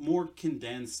more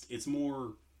condensed. It's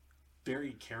more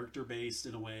very character based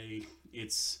in a way.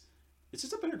 It's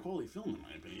just a better quality film in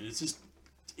my opinion.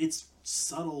 It's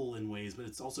subtle in ways, but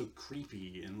it's also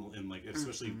creepy and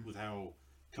especially with how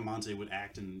Camonte would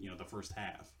act in the first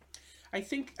half. I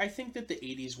think that the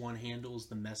 80s one handles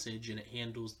the message and it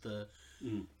handles the.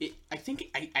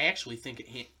 I actually think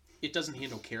it doesn't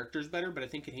handle characters better, but I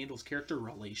think it handles character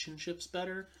relationships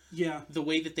better. Yeah, the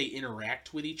way that they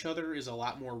interact with each other is a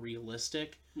lot more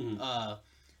realistic.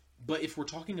 But if we're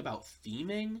talking about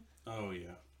theming, oh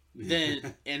yeah.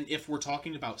 then and if we're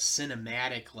talking about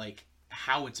cinematic,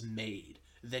 how it's made,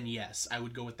 then yes, I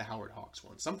would go with the Howard Hawks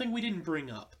one. Something we didn't bring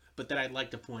up, but that I'd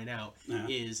like to point out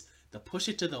is the push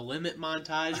it to the limit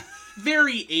montage.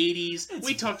 Very 80s.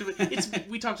 We talked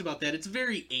about that. It's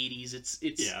very 80s.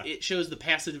 It shows the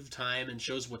passage of time and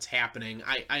shows what's happening.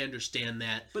 I understand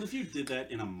that. But if you did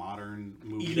that in a modern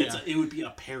movie, it would be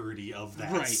a parody of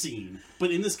that scene.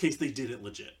 But in this case, they did it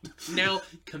legit. Now,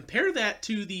 compare that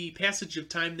to the passage of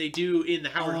time they do in the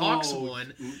Howard Hawks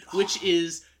one, which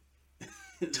is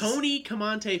Tony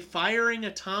Camonte firing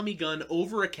a Tommy gun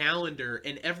over a calendar,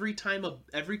 and every time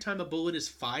a bullet is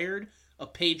fired, a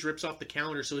page rips off the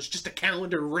calendar, so it's just a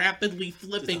calendar rapidly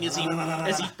flipping as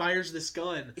he fires this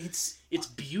gun. It's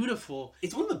beautiful.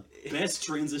 It's one of the best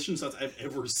transition shots I've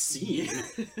ever seen.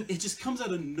 It just comes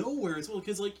out of nowhere as well,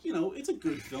 because it's a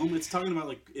good film. It's talking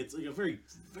about it's a very,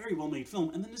 very well made film,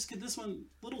 and then just get this one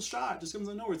little shot just comes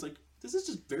out of nowhere. It's this is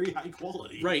just very high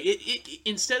quality. Right. It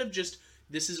instead of just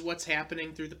This is what's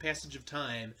happening through the passage of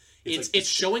time. It's It's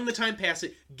showing the time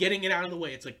passing, getting it out of the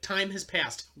way. It's like time has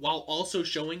passed while also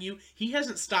showing you he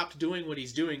hasn't stopped doing what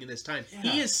he's doing in this time. Yeah.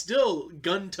 He is still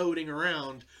gun-toting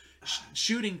around,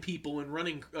 shooting people and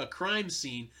running a crime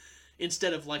scene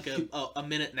instead of like a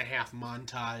minute and a half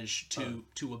montage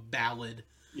to a ballad.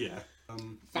 Yeah.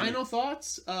 Final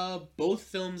thoughts. Both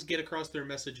films get across their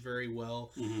message very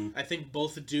well. Mm-hmm. I think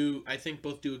both do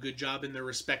a good job in their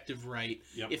respective right.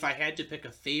 Yep. If I had to pick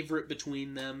a favorite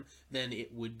between them, then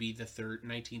it would be the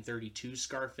 1932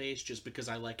 Scarface, just because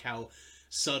I like how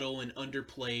subtle and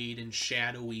underplayed and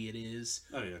shadowy it is.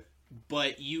 Oh yeah.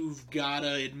 But you've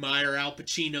gotta admire Al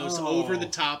Pacino's over the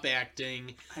top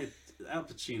acting. Al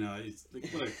Pacino, is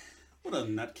like, what a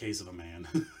nutcase of a man.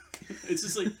 It's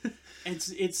just like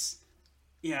it's.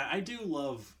 Yeah, I do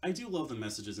love the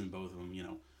messages in both of them. You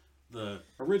know, the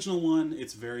original one,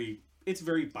 it's very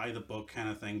by the book kind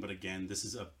of thing. But again, this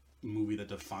is a movie that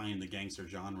defined the gangster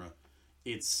genre.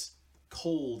 It's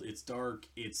cold, it's dark,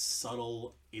 it's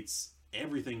subtle, it's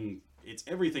everything. It's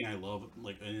everything I love,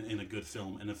 like in a good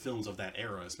film, and the films of that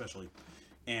era especially.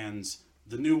 And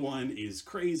the new one is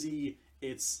crazy.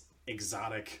 It's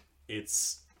exotic.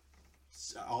 It's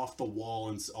off the wall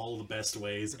in all the best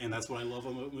ways, and that's what I love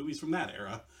about movies from that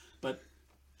era. But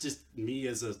just me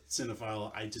as a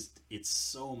cinephile, it's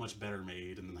so much better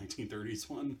made in the 1930s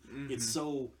one. Mm-hmm. It's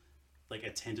so like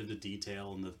attentive to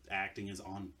detail, and the acting is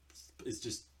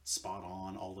just spot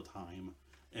on all the time.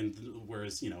 And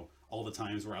whereas, you know, all the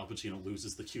times where Al Pacino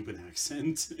loses the Cuban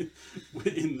accent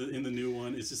in the new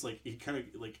one, it's just like he kind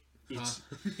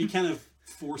of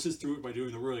forces through it by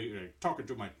doing the really talking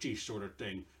to my teeth sort of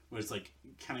thing. Where it's like,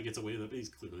 kind of gets away with it, but he's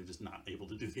clearly just not able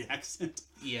to do the accent.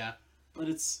 Yeah. But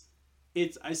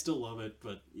I still love it,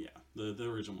 but yeah, the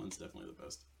original one's definitely the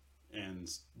best.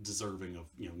 And deserving of,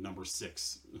 you know, number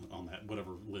 6 on that,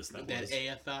 whatever list that was.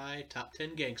 That AFI Top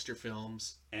 10 Gangster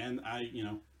Films. And I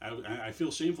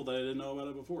feel shameful that I didn't know about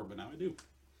it before, but now I do.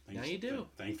 Now you do.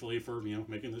 Thankfully for, you know,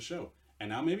 making this show. And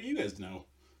now maybe you guys know.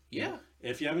 Yeah. You know,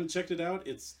 if you haven't checked it out,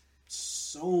 it's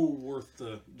so worth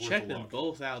the check them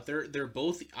both out. They're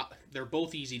both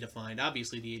easy to find.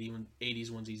 Obviously, the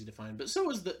 80s one's easy to find, but so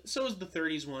is the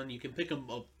 30s one. You can pick them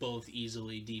up both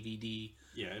easily. DVD.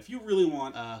 Yeah, if you really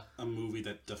want a movie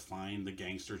that defined the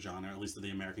gangster genre, at least the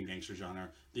American gangster genre,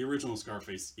 the original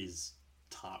Scarface is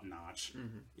top notch.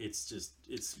 Mm-hmm. It's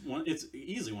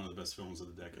easily one of the best films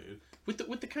of the decade.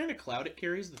 With the kind of clout it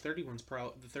carries, the 30s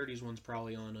one's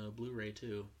probably on Blu-ray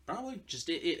too. Probably. Just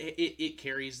it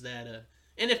carries that.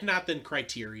 And if not, then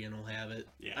Criterion will have it.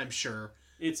 Yeah. I'm sure.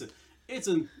 It's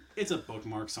a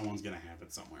bookmark. Someone's gonna have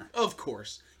it somewhere. Of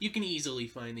course, you can easily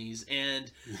find these, and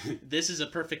this is a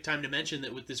perfect time to mention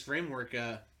that with this framework,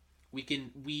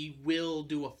 we will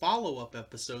do a follow-up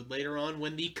episode later on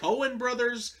when the Coen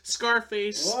Brothers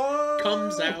Scarface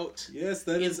comes out. Yes,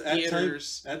 that is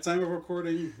at time of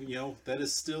recording. You know, that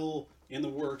is still in the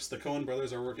works. The Coen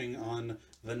Brothers are working on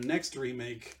the next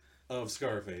remake of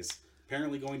Scarface.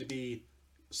 Apparently going to be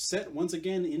set once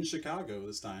again in Chicago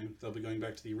this time. They'll be going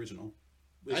back to the original.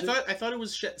 I thought it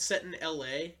was set in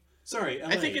L.A. Sorry, LA.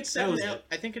 I think it's set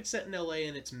in L.A.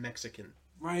 and it's Mexican.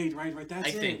 Right.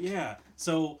 That's it. Yeah.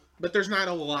 So, but there's not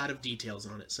a lot of details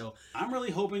on it. So I'm really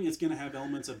hoping it's going to have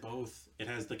elements of both. It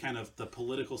has the kind of the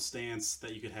political stance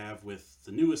that you could have with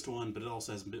the newest one, but it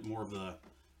also has a bit more of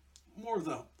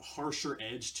the harsher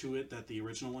edge to it that the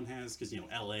original one has. Because, you know,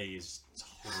 L.A. is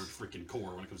hard freaking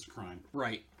core when it comes to crime.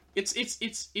 Right. It's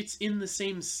in the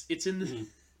same. It's in the. Mm-hmm.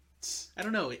 I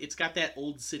don't know. It's got that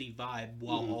old city vibe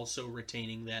while also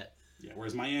retaining that. Yeah.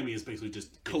 Whereas Miami is basically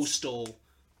just coastal.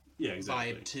 Yeah,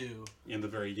 exactly. Vibe too. And the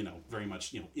very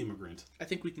much immigrant. I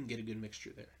think we can get a good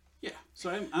mixture there. Yeah. So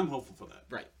I'm hopeful for that.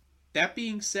 Right. That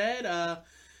being said,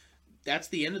 that's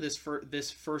the end of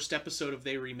this first episode of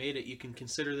They Remade It. You can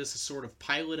consider this a sort of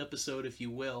pilot episode, if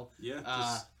you will.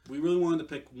 Yeah. We really wanted to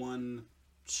pick one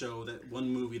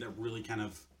movie that really kind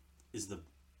of is the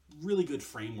really good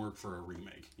framework for a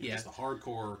remake. It's the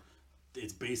hardcore.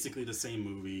 It's basically the same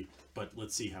movie, but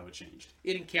let's see how it changed.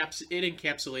 It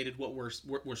encapsulated what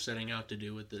we're setting out to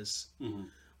do with this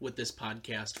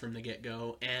podcast from the get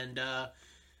go. And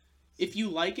if you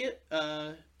like it,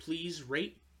 please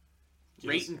rate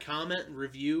and comment and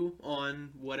review on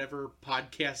whatever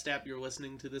podcast app you're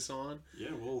listening to this on. Yeah,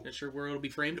 well, not sure where it'll be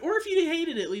framed. Or if you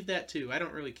hated it, leave that too. I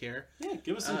don't really care. Yeah,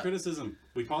 give us some criticism.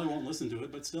 We probably won't listen to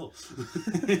it, but still.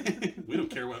 We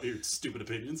don't care about your stupid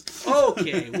opinions.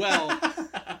 Okay, well,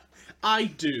 I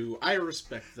do. I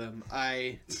respect them.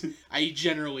 I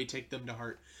generally take them to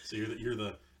heart. So you're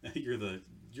the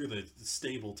You're the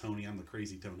stable Tony. I'm the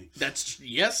crazy Tony.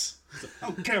 Yes. I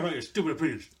don't care about your stupid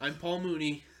opinions. I'm Paul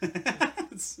Mooney.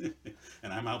 And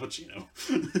I'm Al Pacino.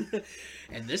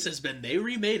 And this has been They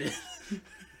Remade It.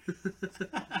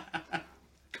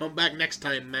 Come back next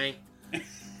time, man.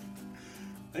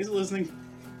 Thanks for listening.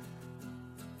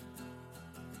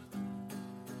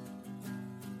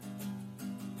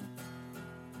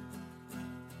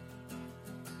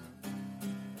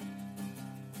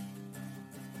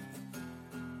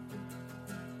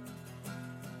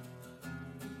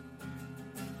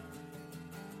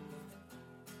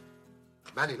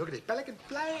 Manny, look at this pelican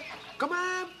flying. Come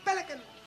on, pelican.